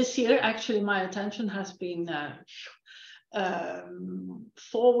attention, this year, actually, my attention has been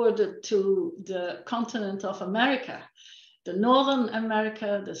forwarded to the continent of America, the Northern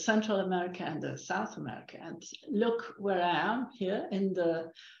America, the Central America, and the South America. And look where I am here in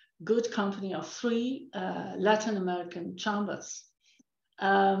the good company of 3 Latin American chambers.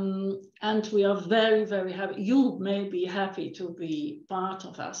 And we are very, very happy. You may be happy to be part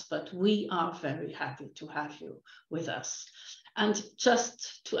of us, but we are very happy to have you with us. And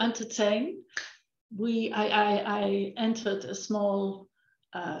just to entertain, I entered a small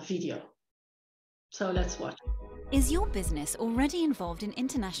video. So let's watch. Is your business already involved in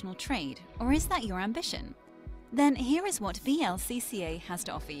international trade, or is that your ambition? Then here is what BLCCA has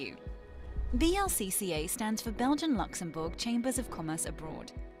to offer you. BLCCA stands for Belgian Luxembourg Chambers of Commerce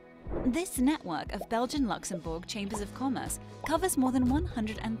Abroad. This network of Belgian Luxembourg Chambers of Commerce covers more than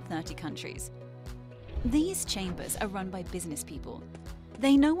 130 countries. These chambers are run by business people.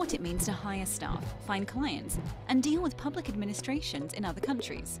 They know what it means to hire staff, find clients, and deal with public administrations in other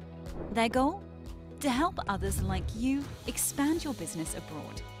countries. Their goal? To help others like you expand your business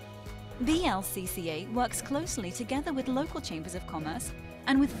abroad. BLCCA works closely together with local chambers of commerce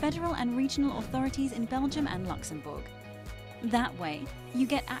and with federal and regional authorities in Belgium and Luxembourg. That way, you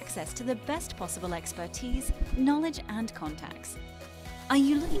get access to the best possible expertise, knowledge, and contacts. Are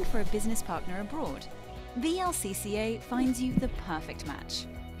you looking for a business partner abroad? BLCCA finds you the perfect match.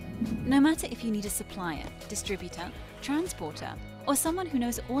 No matter if you need a supplier, distributor, transporter, or someone who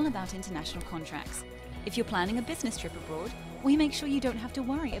knows all about international contracts, if you're planning a business trip abroad, we make sure you don't have to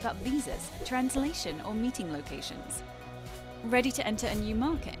worry about visas, translation, or meeting locations. Ready to enter a new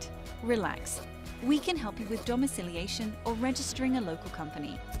market? Relax. We can help you with domiciliation or registering a local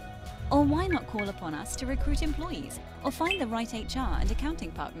company. Or why not call upon us to recruit employees or find the right HR and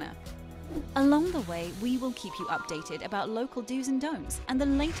accounting partner? Along the way, we will keep you updated about local do's and don'ts and the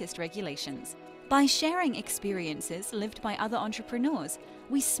latest regulations. By sharing experiences lived by other entrepreneurs,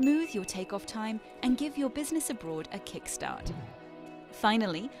 we smooth your takeoff time and give your business abroad a kickstart.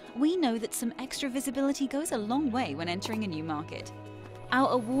 Finally, we know that some extra visibility goes a long way when entering a new market.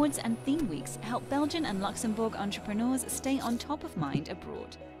 Our awards and theme weeks help Belgian and Luxembourg entrepreneurs stay on top of mind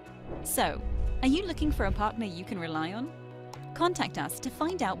abroad. So, are you looking for a partner you can rely on? Contact us to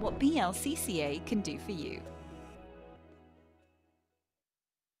find out what BLCCA can do for you.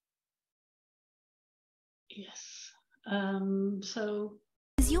 Yes. So.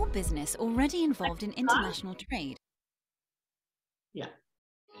 Is your business already involved in international trade? Yeah.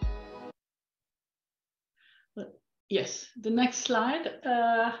 But yes, the next slide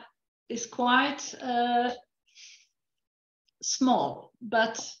is quite small,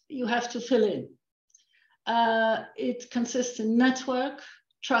 but you have to fill in. It consists in network,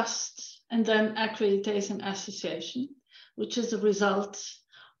 trust, and then accreditation association, which is a result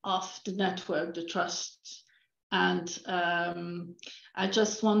of the network, the trust. And I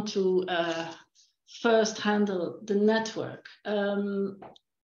just want to first handle the network.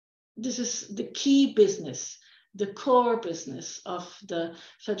 This is the key business, the core business of the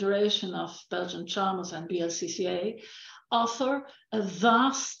Federation of Belgian Chambers and BLCCA, offer a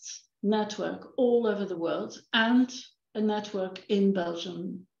vast network all over the world and a network in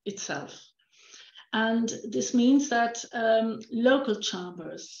Belgium itself. And this means that local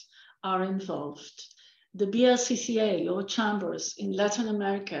chambers are involved. The BLCCA, or chambers in Latin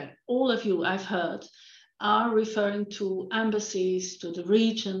America, all of you I've heard, are referring to embassies, to the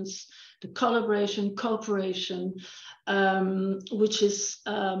regions, the collaboration, cooperation, which is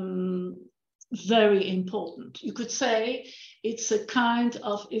very important. You could say it's a kind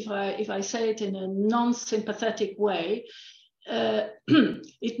of, if I say it in a non-sympathetic way,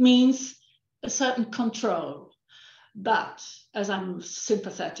 it means a certain control. But as I'm a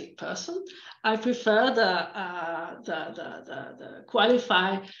sympathetic person, I prefer the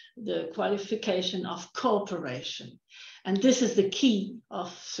qualification of cooperation. And this is the key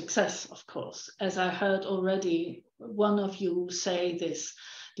of success, of course. As I heard already one of you say this,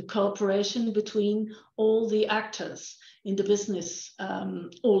 the cooperation between all the actors in the business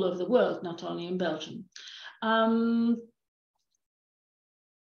all over the world, not only in Belgium.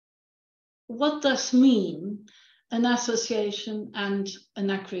 What does mean an association and an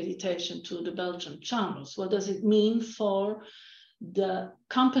accreditation to the Belgian chambers? What does it mean for the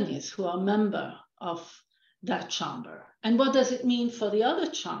companies who are member of that chamber? And what does it mean for the other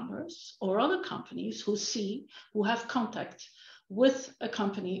chambers or other companies who have contact with a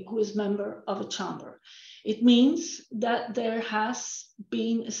company who is member of a chamber? It means that there has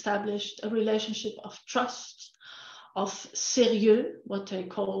been established a relationship of trust, of sérieux, what they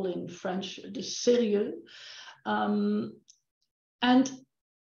call in French the sérieux, and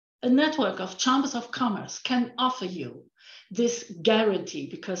a network of chambers of commerce can offer you this guarantee,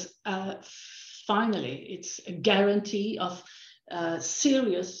 because finally it's a guarantee of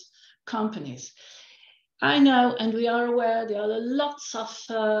serious companies. I know, and we are aware, there are lots of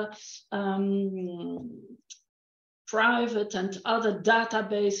private and other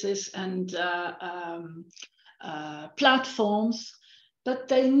databases and platforms, but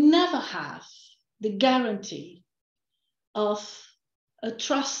they never have the guarantee of a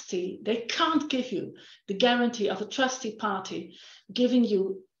trustee. They can't give you the guarantee of a trustee party giving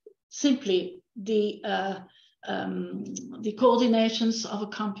you simply the coordinations of a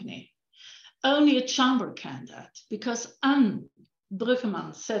company. Only a chamber can that, because Anne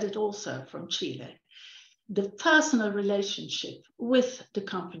Bruggeman said it also from Chile. The personal relationship with the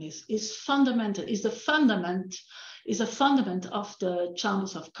companies is fundamental, is a fundament of the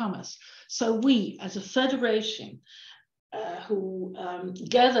chambers of commerce. So we, as a federation who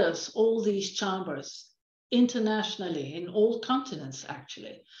gathers all these chambers internationally in all continents,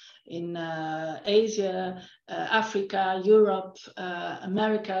 actually, in Asia, Africa, Europe,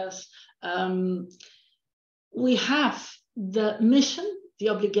 Americas, we have the mission, the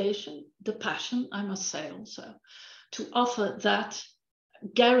obligation, the passion, I must say also, to offer that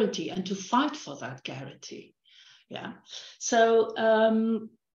guarantee and to fight for that guarantee. Yeah. So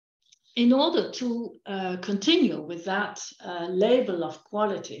in order to continue with that label of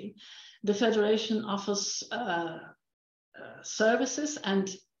quality, the Federation offers services,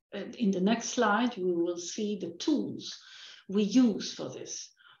 and in the next slide we will see the tools we use for this.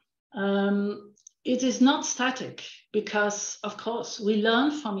 It is not static, because of course we learn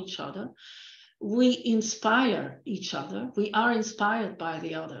from each other, we inspire each other, we are inspired by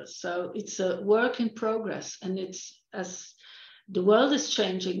the others. So it's a work in progress, and it's, as the world is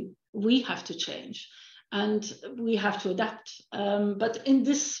changing, we have to change and we have to adapt. But in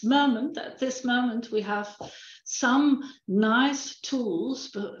this moment, at this moment, we have some nice tools.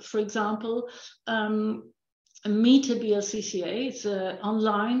 For example, Meet a BLCCA, it's an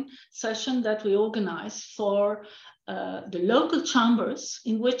online session that we organize for the local chambers,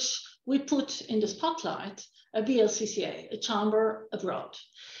 in which we put in the spotlight a BLCCA, a chamber abroad.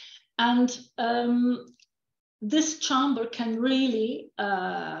 And this chamber can really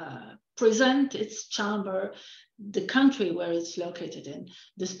present its chamber the country where it's located in,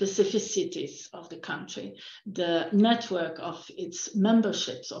 the specificities of the country, the network of its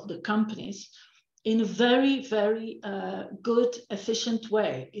memberships of the companies in a very, very good, efficient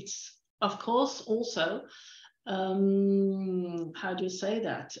way. It's, of course, also, how do you say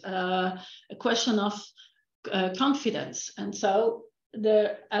that? A question of confidence. And so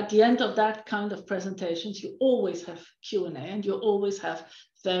at the end of that kind of presentations, you always have Q&A, and you always have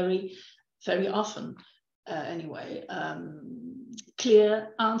very, very often, anyway,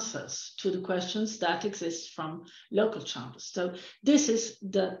 clear answers to the questions that exist from local chambers. So this is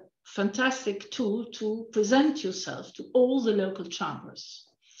the fantastic tool to present yourself to all the local chambers.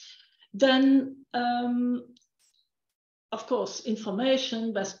 Then, of course,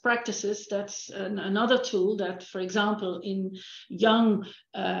 information, best practices, that's another tool that, for example, in young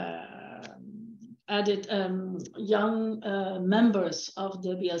members of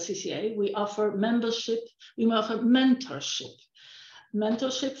the BLCCA, we offer membership, we offer mentorship.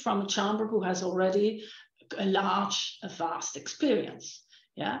 Mentorship from a chamber who has already a vast experience.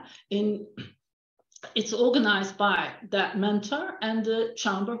 Yeah, it's organized by that mentor and the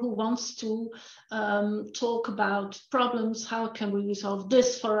chamber who wants to talk about problems. How can we resolve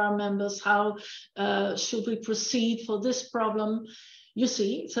this for our members? How should we proceed for this problem? You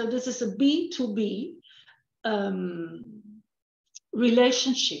see, so this is a B2B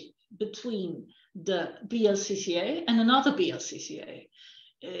relationship between the BLCCA and another BLCCA.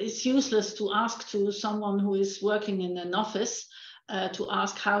 It's useless to ask to someone who is working in an office to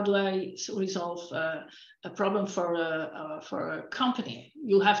ask, how do I resolve a problem for a company?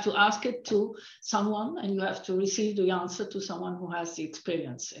 You have to ask it to someone, and you have to receive the answer to someone who has the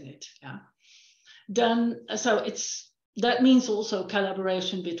experience in it. Yeah. Then, so that means also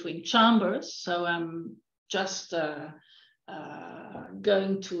collaboration between chambers. So I'm just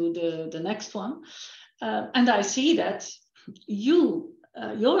going to the next one, and I see that your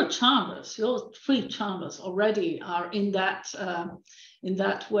chambers, your 3 chambers already are in that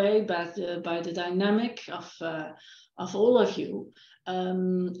way, by the dynamic of all of you,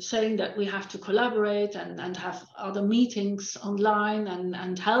 saying that we have to collaborate and have other meetings online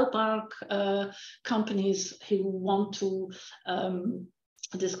and help our companies who want to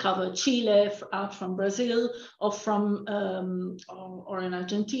discover Chile out from Brazil or from or in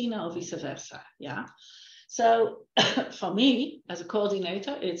Argentina or vice versa. Yeah. So for me, as a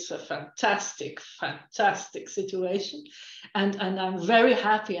coordinator, it's a fantastic, fantastic situation. And I'm very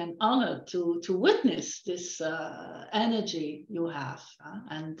happy and honored to witness this energy you have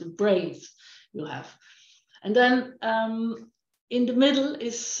and the brains you have. And then in the middle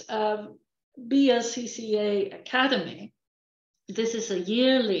is BLCCA Academy. This is a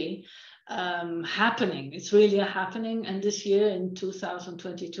yearly happening. It's really a happening, and this year in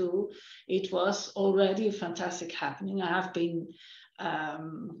 2022 it was already a fantastic happening. I have been I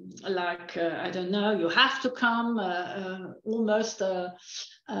don't know, you have to come, almost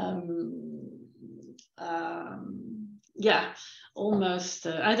yeah, almost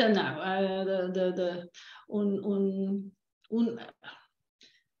I don't know,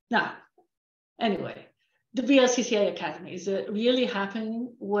 now anyway, the BLCCA Academy is really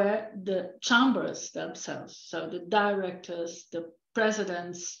happening where the chambers themselves, so the directors, the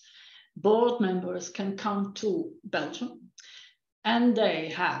presidents, board members can come to Belgium, and they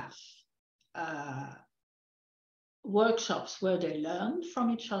have workshops where they learn from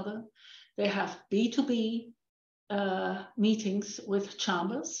each other. They have B2B meetings with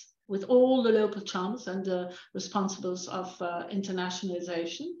chambers, with all the local chambers and the responsibles of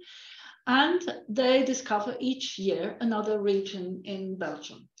internationalization. And they discover each year another region in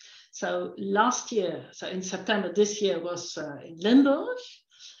Belgium. So last year, so in September, this year was in Limburg.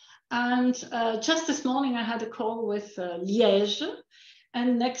 And just this morning I had a call with Liège.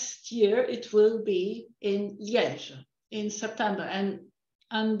 And next year it will be in Liège in September. And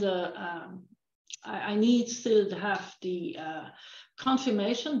I need still to have the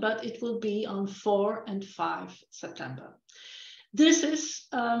confirmation, but it will be on 4 and 5 September. This is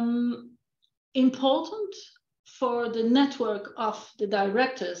important for the network of the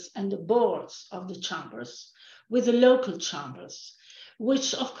directors and the boards of the chambers with the local chambers,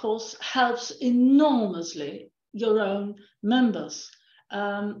 which of course helps enormously your own members.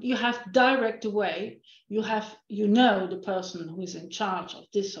 You have direct way, you know the person who is in charge of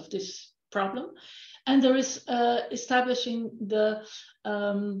this problem, and there is establishing the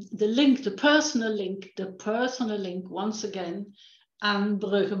link, the personal link once again. And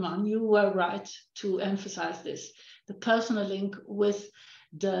Bruggeman, you were right to emphasize this, the personal link with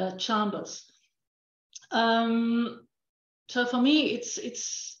the chambers. So for me, it's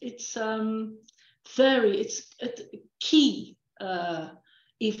it's a key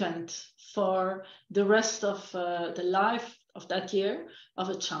event for the rest of the life of that year of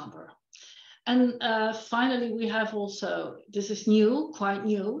a chamber. And finally, we have also, this is new, quite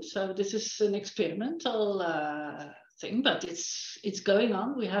new, so this is an experimental thing, but it's going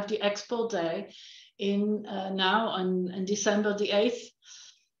on. We have the Expo Day in now on December the 8th,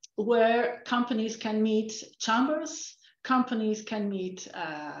 where companies can meet chambers, companies can meet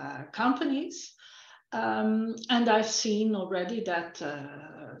companies, and I've seen already that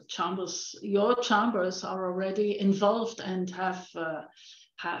chambers, your chambers are already involved and have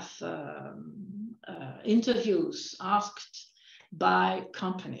interviews asked by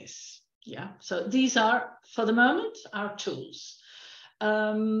companies. Yeah, so these are, for the moment, our tools.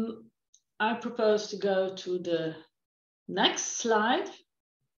 I propose to go to the next slide,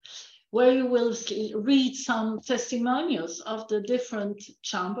 where you will read some testimonials of the different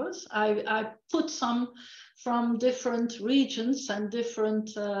chambers. I put some from different regions and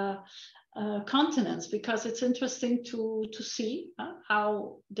different continents, because it's interesting to see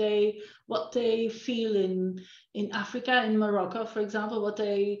how what they feel in Africa, in Morocco, for example, what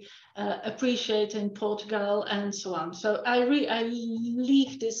they appreciate in Portugal, and so on. So I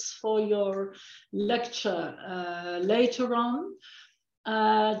leave this for your lecture later on.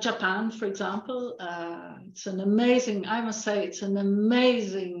 Japan, for example, it's an amazing, I must say, it's an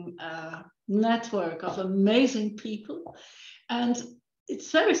amazing network of amazing people. And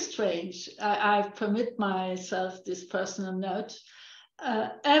it's very strange. I permit myself this personal note.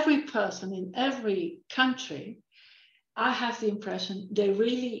 Every person in every country, I have the impression they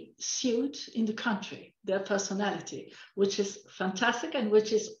really suit in the country, their personality, which is fantastic and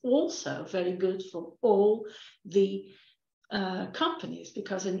which is also very good for all the companies,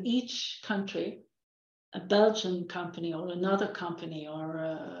 because in each country, a Belgian company or another company or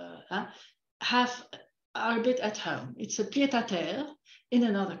are a bit at home. It's a pied-à-terre in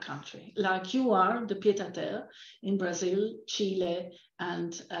another country, like you are the pied-à-terre in Brazil, Chile,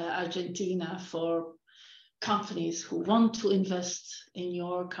 and Argentina for companies who want to invest in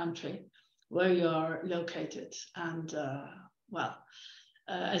your country where you are located. And well,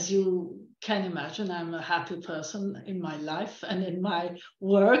 as you can imagine, I'm a happy person in my life and in my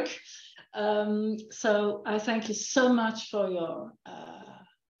work. So I thank you so much for your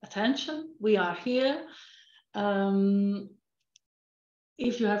attention. We are here.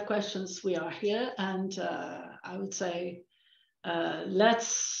 If you have questions, we are here. And I would say,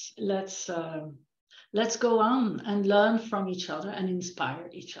 let's go on and learn from each other and inspire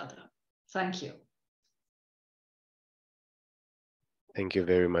each other. Thank you. Thank you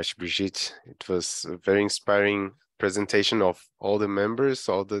very much, Brigitte. It was a very inspiring presentation of all the members,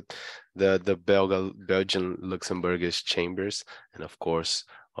 all the Belgian Luxembourgish chambers, and of course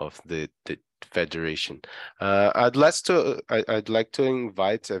of the federation. I'd like to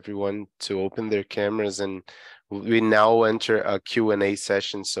invite everyone to open their cameras, and we now enter a Q&A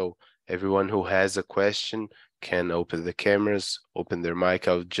session. So everyone who has a question can open the cameras, open their mic.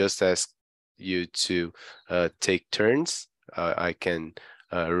 I'll just ask you to take turns. I can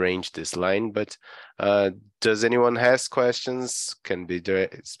arrange this line, but does anyone has questions? Can be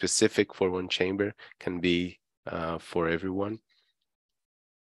specific for one chamber, can be for everyone.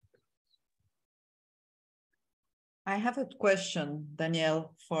 I have a question,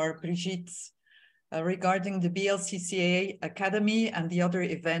 Danielle, for Brigitte, regarding the BLCCA Academy and the other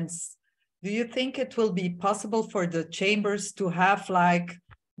events. Do you think it will be possible for the chambers to have like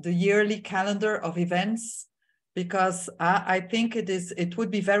the yearly calendar of events? Because I think it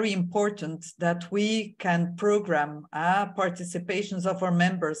would be very important that we can program participations of our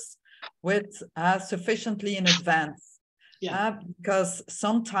members with sufficiently in advance. Yeah. Because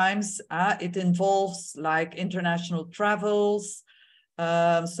sometimes it involves like international travels.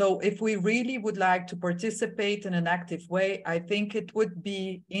 So if we really would like to participate in an active way, I think it would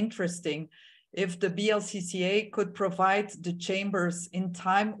be interesting if the BLCCA could provide the chambers in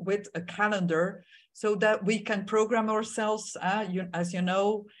time with a calendar, so that we can program ourselves. As you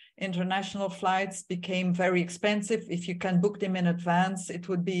know, international flights became very expensive. If you can book them in advance, it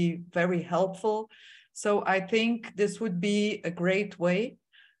would be very helpful. So I think this would be a great way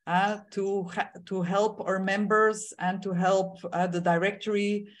to help our members and to help the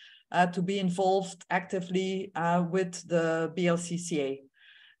directory to be involved actively with the BLCCA.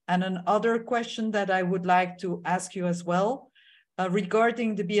 And another question that I would like to ask you as well,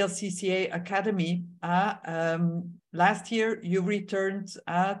 regarding the BLCCA Academy, last year you returned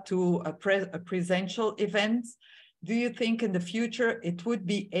to a presential event. Do you think in the future it would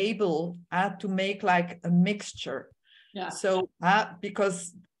be able to make like a mixture? Yeah. So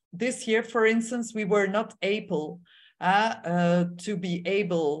because this year, for instance, we were not able to be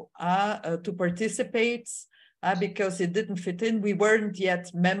able to participate because it didn't fit in. We weren't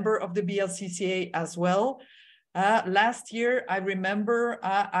yet member of the BLCCA as well. Last year, I remember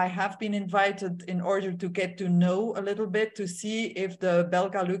I have been invited in order to get to know a little bit, to see if the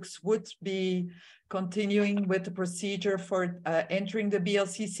Belgalux would be continuing with the procedure for entering the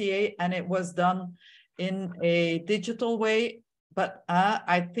BLCCA, and it was done in a digital way. But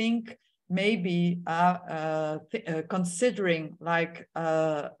I think maybe considering like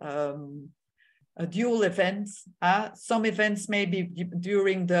a dual events, some events maybe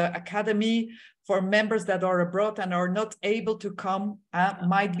during the academy for members that are abroad and are not able to come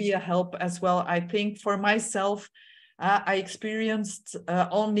might be a help as well. I think for myself, I experienced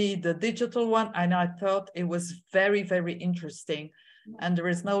only the digital one, and I thought it was very, very interesting. And there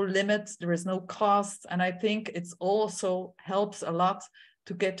is no limit, there is no cost. And I think it's also helps a lot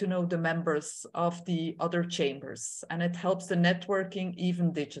to get to know the members of the other chambers. And it helps the networking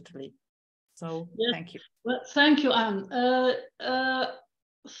even digitally. So yeah. Thank you. Well, thank you, Anne.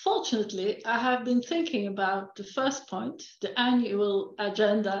 Fortunately, I have been thinking about the first point, the annual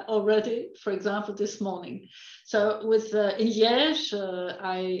agenda already, for example, this morning. So with in Liège,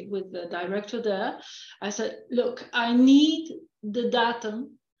 with the director there, I said, look, I need the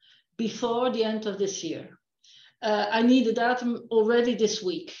datum before the end of this year. I need the datum already this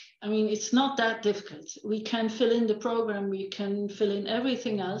week. I mean, it's not that difficult. We can fill in the program, we can fill in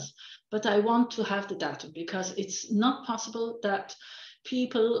everything else, but I want to have the datum because it's not possible that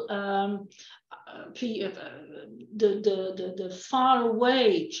people, the far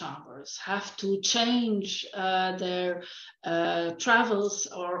away chambers have to change their travels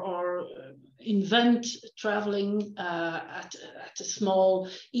or invent traveling at a small,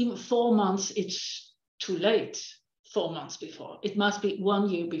 even 4 months, it's too late. 4 months before. It must be 1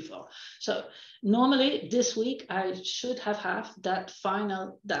 year before. So normally this week I should have that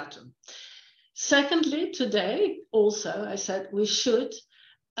final datum. Secondly, today also I said we should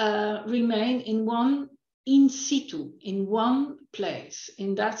remain in situ, in one place,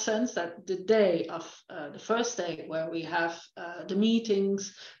 in that sense that the day of the first day where we have the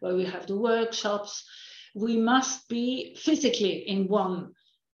meetings, where we have the workshops, we must be physically in one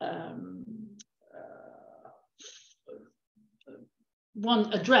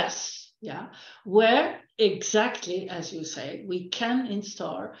address, yeah, where exactly, as you say, we can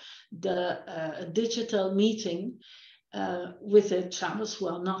install the digital meeting with the chambers who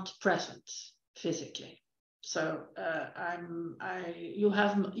are not present physically. So you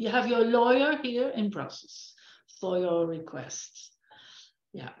have your lawyer here in Brussels for your requests,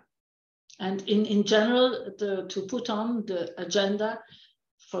 yeah, and in general to put on the agenda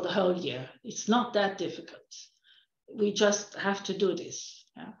for the whole year. It's not that difficult. We just have to do this.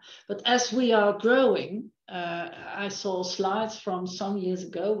 Yeah? But as we are growing, I saw slides from some years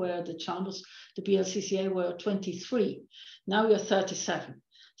ago where the chambers, the BLCCA were 23. Now we are 37.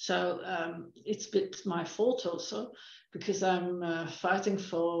 So it's a bit my fault also, because I'm fighting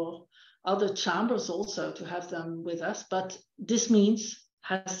for other chambers also to have them with us. But this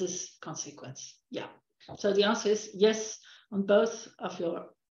has this consequence. Yeah. So the answer is yes on both of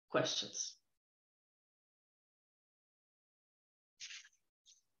your questions.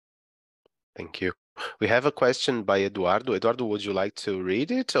 Thank you. We have a question by Eduardo. Eduardo, would you like to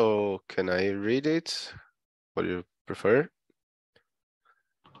read it or can I read it? What do you prefer?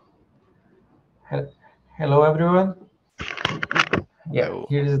 Hello, everyone. Yeah, Hello.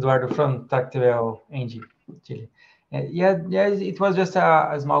 here is Eduardo from Tractebel, Engie, Chile. Yeah, it was just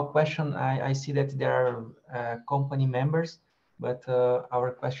a small question. I see that there are company members, but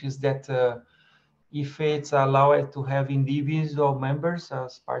our question is that if it's allowed to have individual members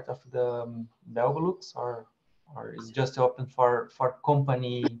as part of the Belgalux, or is just open for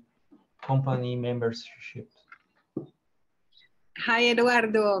company membership? Hi,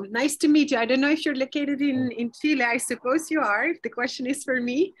 Eduardo. Nice to meet you. I don't know if you're located in Chile. I suppose you are. If the question is for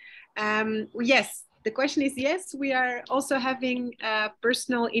me. Yes, the question is yes. We are also having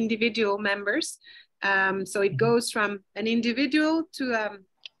personal individual members. So it goes from an individual to a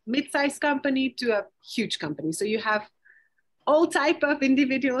mid-sized company to a huge company. So you have all type of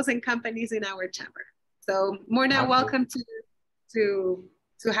individuals and companies in our chamber. So more than welcome to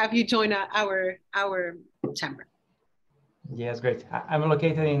have you join our chamber. Yes, great. I'm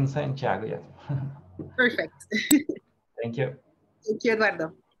located in Santiago, yes. Perfect. Thank you. Thank you,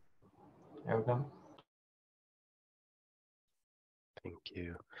 Eduardo. You're welcome. Thank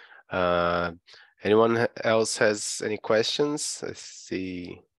you. Anyone else has any questions? I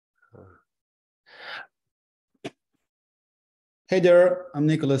see. Hey there, I'm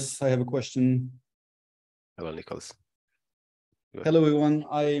Nicholas. I have a question. Hello, Nicholas. Hello, everyone.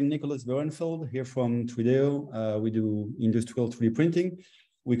 I'm Nicholas Berenfeld here from Trideo. We do industrial 3D printing.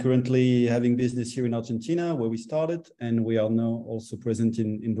 We're currently having business here in Argentina, where we started, and we are now also present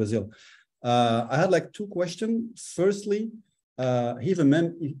in Brazil. I had like two questions. Firstly, if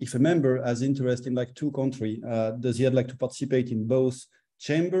a member has interest in like two countries, does he have like to participate in both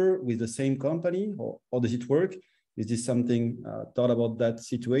chamber with the same company, or does it work? Is this something thought about that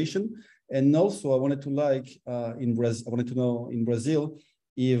situation? And also, I wanted to know in Brazil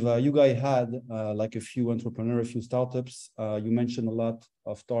if you guys had like a few entrepreneurs, a few startups. You mentioned a lot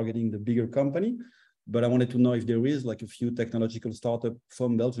of targeting the bigger company, but I wanted to know if there is like a few technological startup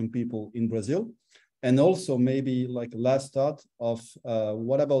from Belgian people in Brazil. And also maybe like a last thought of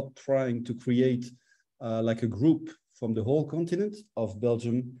what about trying to create like a group from the whole continent of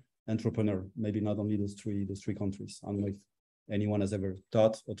Belgium entrepreneur, maybe not only those three countries. I don't know if anyone has ever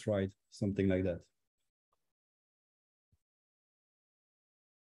thought or tried something like that.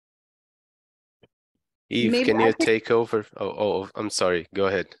 Eve, Maybe can you take over? Oh, I'm sorry. Go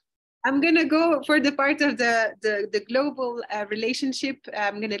ahead. I'm going to go for the part of the global relationship.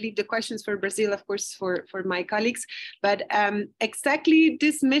 I'm going to leave the questions for Brazil, of course, for my colleagues. But exactly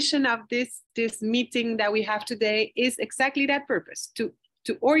this mission of this meeting that we have today is exactly that purpose,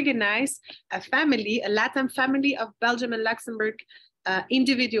 to organize a family, a Latin family of Belgium and Luxembourg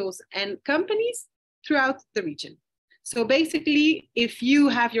individuals and companies throughout the region. So basically, if you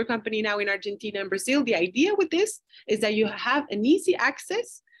have your company now in Argentina and Brazil, the idea with this is that you have an easy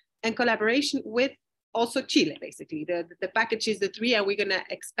access and collaboration with also Chile, basically. The package is the three, and we're going to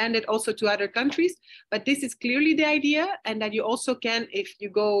expand it also to other countries. But this is clearly the idea, and that you also can, if you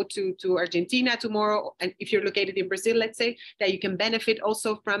go to Argentina tomorrow, and if you're located in Brazil, let's say, that you can benefit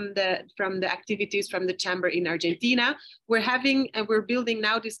also from the activities from the chamber in Argentina. We're building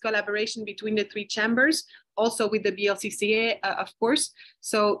now this collaboration between the three chambers, also with the BLCCA, of course.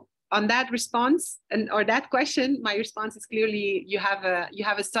 So on that response or that question, my response is clearly you have a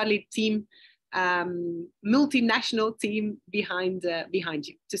solid team, multinational team behind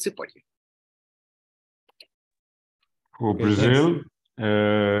you to support you. For Brazil,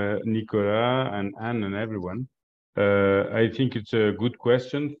 Nicolas and Anne and everyone, I think it's a good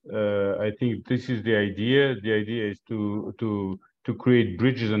question. I think this is the idea. The idea is to create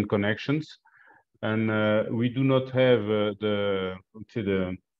bridges and connections, and we do not have the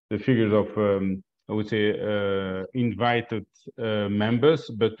figures of I would say invited members,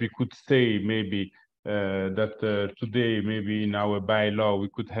 but we could say maybe that today, maybe in our bylaw, we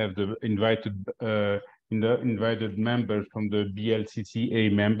could have the invited members from the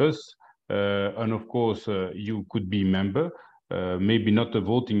BLCCA members, and of course you could be member, maybe not a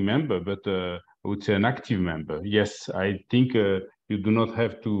voting member, but I would say an active member. Yes, I think you do not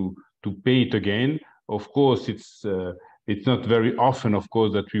have to pay it again. Of course, it's not very often, of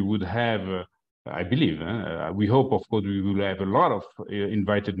course, that we would have. I believe we hope, of course, we will have a lot of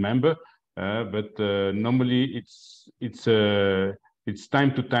invited member, but normally it's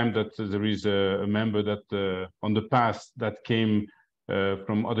time to time that there is a member that on the past that came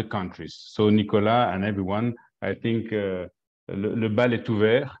from other countries. So Nicolas and everyone, I think le bal est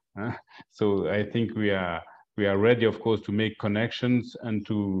ouvert. So I think we are ready, of course, to make connections and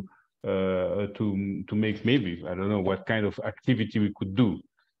to make maybe, I don't know what kind of activity we could do.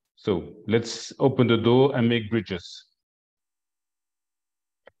 So let's open the door and make bridges.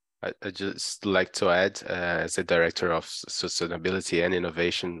 I just like to add, as a director of sustainability and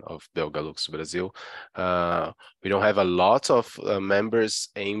innovation of Belgalux Brazil, we don't have a lot of members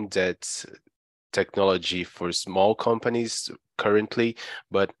aimed at technology for small companies currently,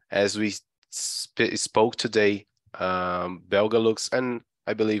 but as we spoke today, Belgalux and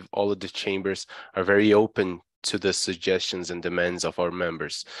I believe all of the chambers are very open to the suggestions and demands of our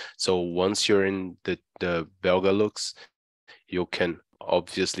members. So once you're in the Belgalux, you can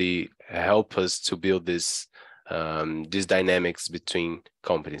obviously help us to build this these dynamics between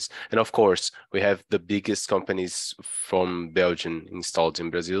companies. And of course, we have the biggest companies from Belgium installed in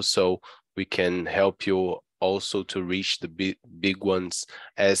Brazil, so we can help you also to reach the big ones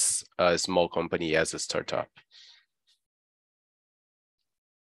as a small company, as a startup.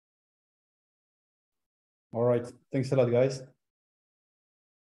 All right. Thanks a lot, guys.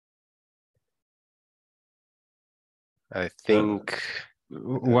 I think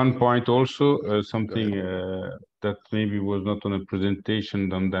one point also, something that maybe was not on a presentation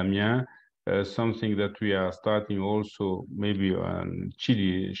done, Damien, something that we are starting also, maybe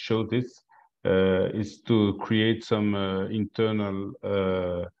Chile showed this, is to create some internal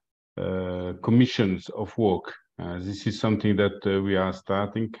commissions of work. This is something that we are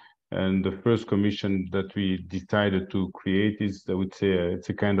starting. And the first commission that we decided to create is, I would say, it's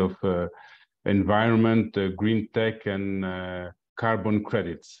a kind of environment, green tech, and carbon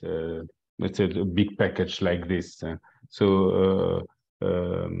credits. Let's say a big package like this.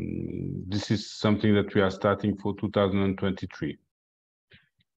 This is something that we are starting for 2023.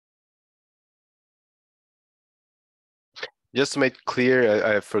 Just to make clear,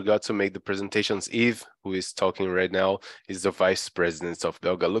 I forgot to make the presentations. Eve, who is talking right now, is the vice president of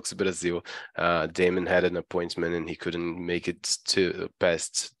Belgalux Brazil. Damon had an appointment and he couldn't make it to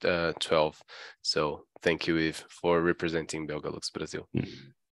past 12. So thank you, Eve, for representing Belgalux Brazil.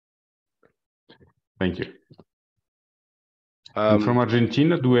 Thank you. From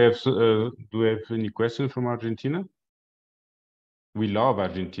Argentina, do we have any questions from Argentina? We love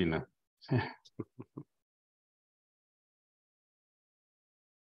Argentina.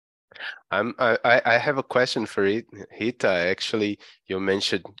 I have a question for Rita. Actually, you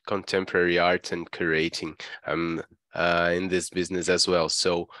mentioned contemporary art and curating. I'm in this business as well.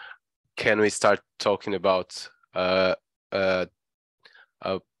 So can we start talking about a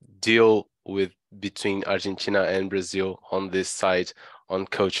deal between Argentina and Brazil on this side on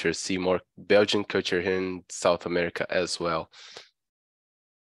culture, see more Belgian culture here in South America as well?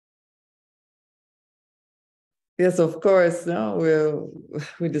 Yes, of course. No,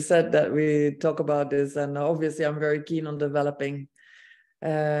 we decided that we talk about this, and obviously I'm very keen on developing.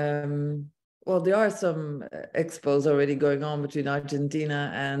 Well, there are some expos already going on between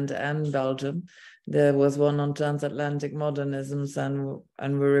Argentina and Belgium. There was one on transatlantic modernisms,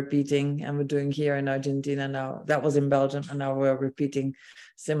 and we're repeating, and we're doing here in Argentina now. That was in Belgium, and now we're repeating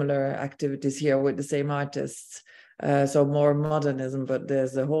similar activities here with the same artists. So more modernism, but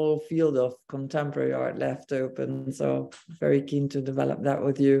there's a whole field of contemporary art left open. So very keen to develop that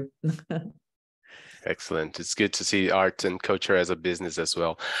with you. Excellent. It's good to see art and culture as a business as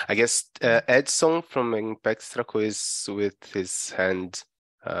well. I guess Edson from Impextraco is with his hand.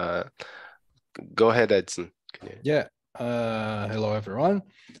 Go ahead, Edson. Yeah. Hello, everyone.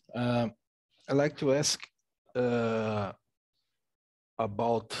 I'd like to ask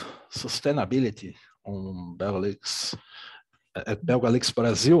about sustainability on Belgalux, at Belgalux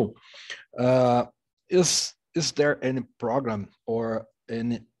Brazil. Is there any program or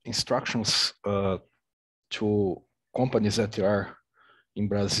any instructions to companies that are in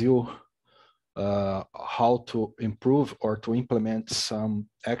Brazil how to improve or to implement some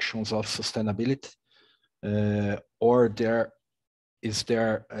actions of sustainability, or is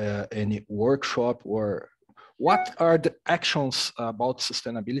there any workshop, or what are the actions about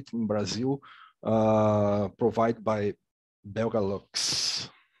sustainability in Brazil provided by Belgalux?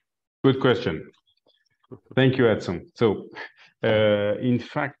 Good question. Thank you, Edson. So, in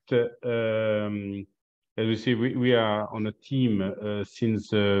fact, as we see, we are on a team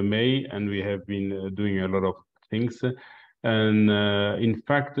since May, and we have been doing a lot of things. And in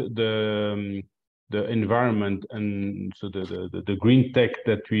fact, the environment and so the green tech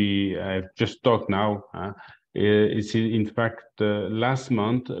that we have just talked now is in fact last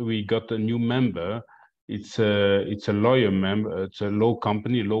month we got a new member. It's a lawyer member. It's a law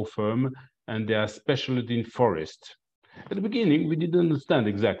company, law firm, and they are specialty in forest. At the beginning, we didn't understand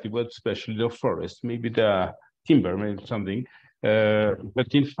exactly what specialty of forest. Maybe they are timber, maybe something.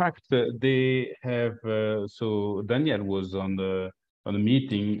 But in fact, they have. So Daniel was on the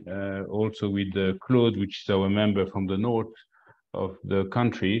meeting also with Claude, which is our member from the north of the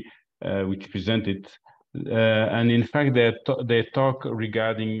country, which presented. And in fact, they talk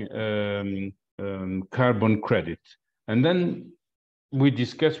regarding carbon credit. And then we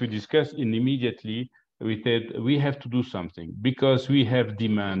discussed, and immediately we said we have to do something because we have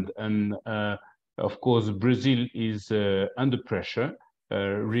demand. And of course, Brazil is under pressure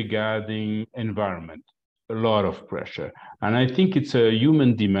regarding environment, a lot of pressure. And I think it's a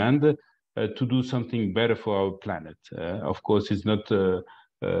human demand to do something better for our planet. Of course, it's not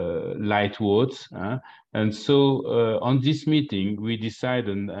light words. And so on this meeting, we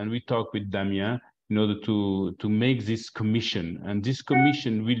decided, and we talked with Damien in order to make this commission. And this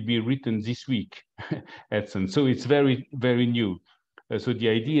commission will be written this week, Edson. So it's very, very new. So the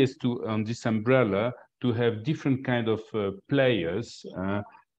idea is to, on this umbrella, to have different kind of players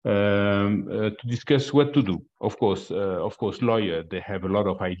to discuss what to do. Of course, lawyers, they have a lot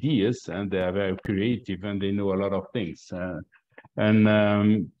of ideas and they are very creative and they know a lot of things.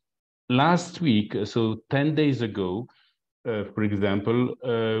 Last week, so 10 days ago, for example,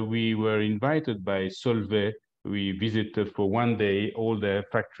 we were invited by Solvay. We visited for one day all the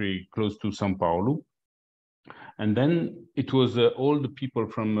factory close to Sao Paulo. And then it was all the people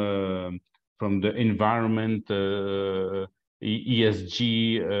from the environment,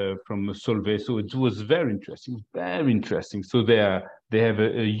 ESG, from Solvay. So it was very interesting, very interesting. So they have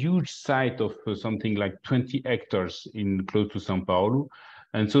a huge site of something like 20 hectares in close to Sao Paulo.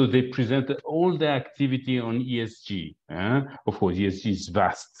 And so they presented all the activity on ESG. Of course, ESG is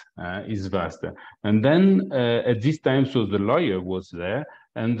vast, And then at this time, so the lawyer was there,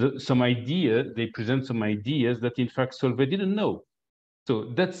 and they present some ideas that in fact Solvay didn't know.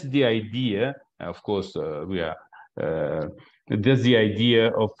 So that's the idea. Of course, that's the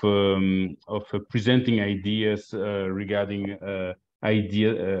idea of presenting ideas regarding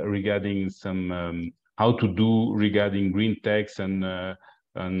some how to do regarding green tax and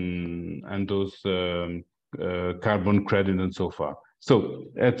those carbon credit and so far. So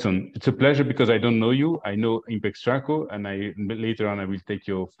Edson, it's a pleasure because I don't know you. I know Impextraco, and later on I will take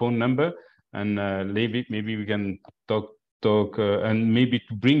your phone number, and maybe we can talk and maybe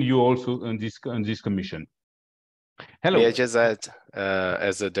to bring you also on this commission. Hello. May I just add,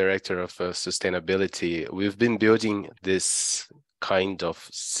 as a director of sustainability, we've been building this kind of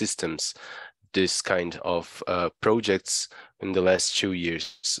systems, this kind of projects in the last 2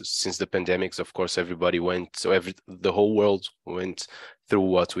 years. Since the pandemics, of course, everybody went, so the whole world went through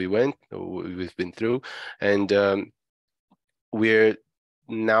what we've been through, and we're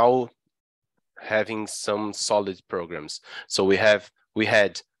now having some solid programs. So we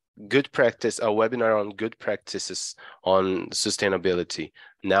had good practice, a webinar on good practices on sustainability.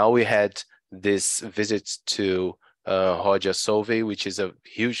 Now we had this visit to Roja Solvay, which is a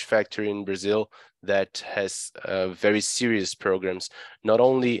huge factory in Brazil that has very serious programs, not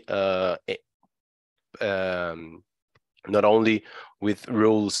only with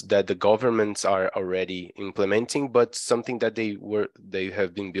rules that the governments are already implementing, but something that they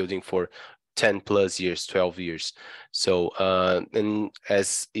have been building for 10 plus years, 12 years. So, and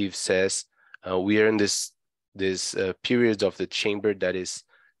as Yves says, we are in this period of the chamber that is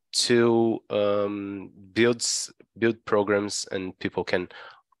to build programs, and people can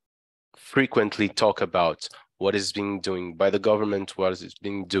frequently talk about what is being doing by the government, what is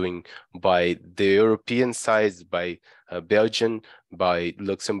being doing by the European side, by Belgian, by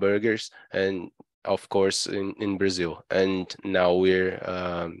Luxembourgers, and of course in Brazil. And now we're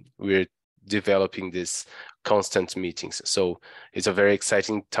developing these constant meetings. So it's a very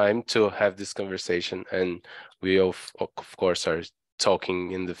exciting time to have this conversation, and we of course are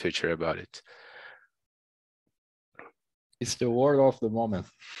talking in the future about it. It's the word of the moment.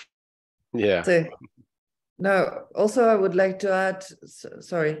 Yeah. So, no, also I would like to add,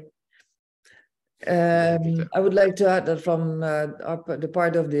 sorry. I would like to add that from the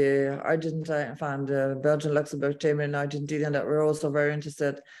part of the Argentine, the Belgian Luxembourg Chamber in Argentina, that we're also very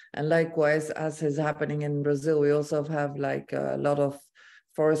interested. And likewise, as is happening in Brazil, we also have like a lot of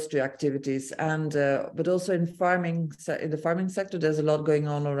forestry activities, and but also in the farming sector, there's a lot going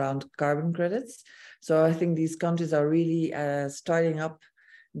on around carbon credits. So I think these countries are really starting up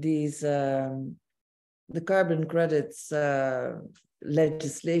these the carbon credits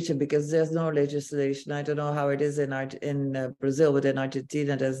legislation, because there's no legislation. I don't know how it is in Brazil, but in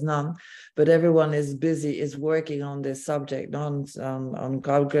Argentina there's none. But everyone is working on this subject, on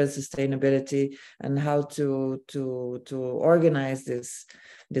carbon credit sustainability, and how to organize this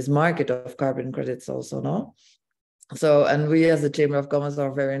market of carbon credits also, no? So, and we as the Chamber of Commerce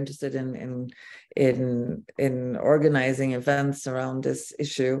are very interested in organizing events around this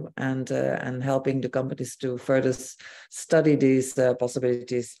issue, and helping the companies to further study these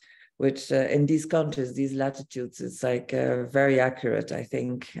possibilities, which in these countries, these latitudes, it's like very accurate, I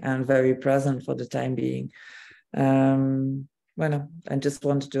think, and very present for the time being. Well, I just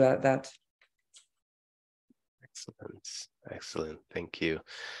wanted to add that. Excellent. Thank you.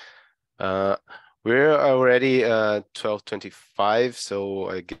 We're already 12:25, so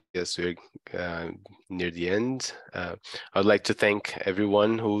I guess we're near the end. I'd like to thank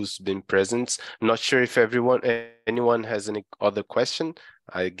everyone who's been present. I'm not sure if anyone has any other question.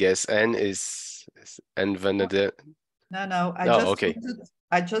 I guess Anne is Vanade. No.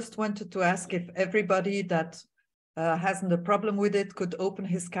 I just wanted to ask if everybody that hasn't a problem with it could open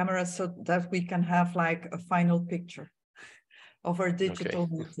his camera so that we can have like a final picture of our digital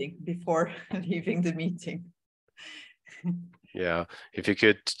meeting before leaving the meeting. Yeah, if you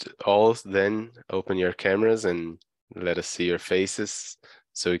could all then open your cameras and let us see your faces,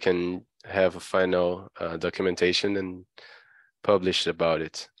 so we can have a final documentation and publish about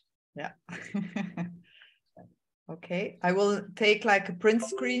it. Yeah. Okay, I will take like a print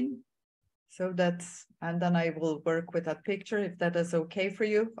screen, so that's, and then I will work with that picture if that is okay for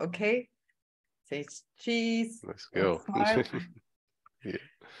you. Okay. Say cheese. Let's go. Smile. Yeah.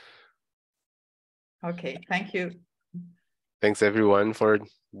 Okay, thank you. Thanks everyone for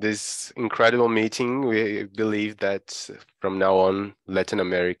this incredible meeting. We believe that from now on, Latin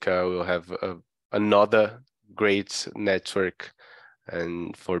America will have another great network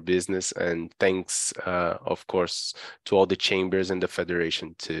and for business. And thanks, of course, to all the chambers and the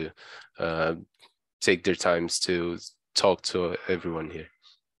federation to take their times to talk to everyone here.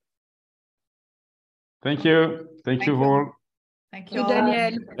 Thank you. Thank you all. Thank you,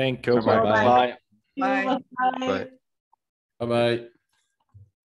 Daniel. Thank you. Bye-bye. Bye-bye. Bye. Bye. Bye. Bye-bye.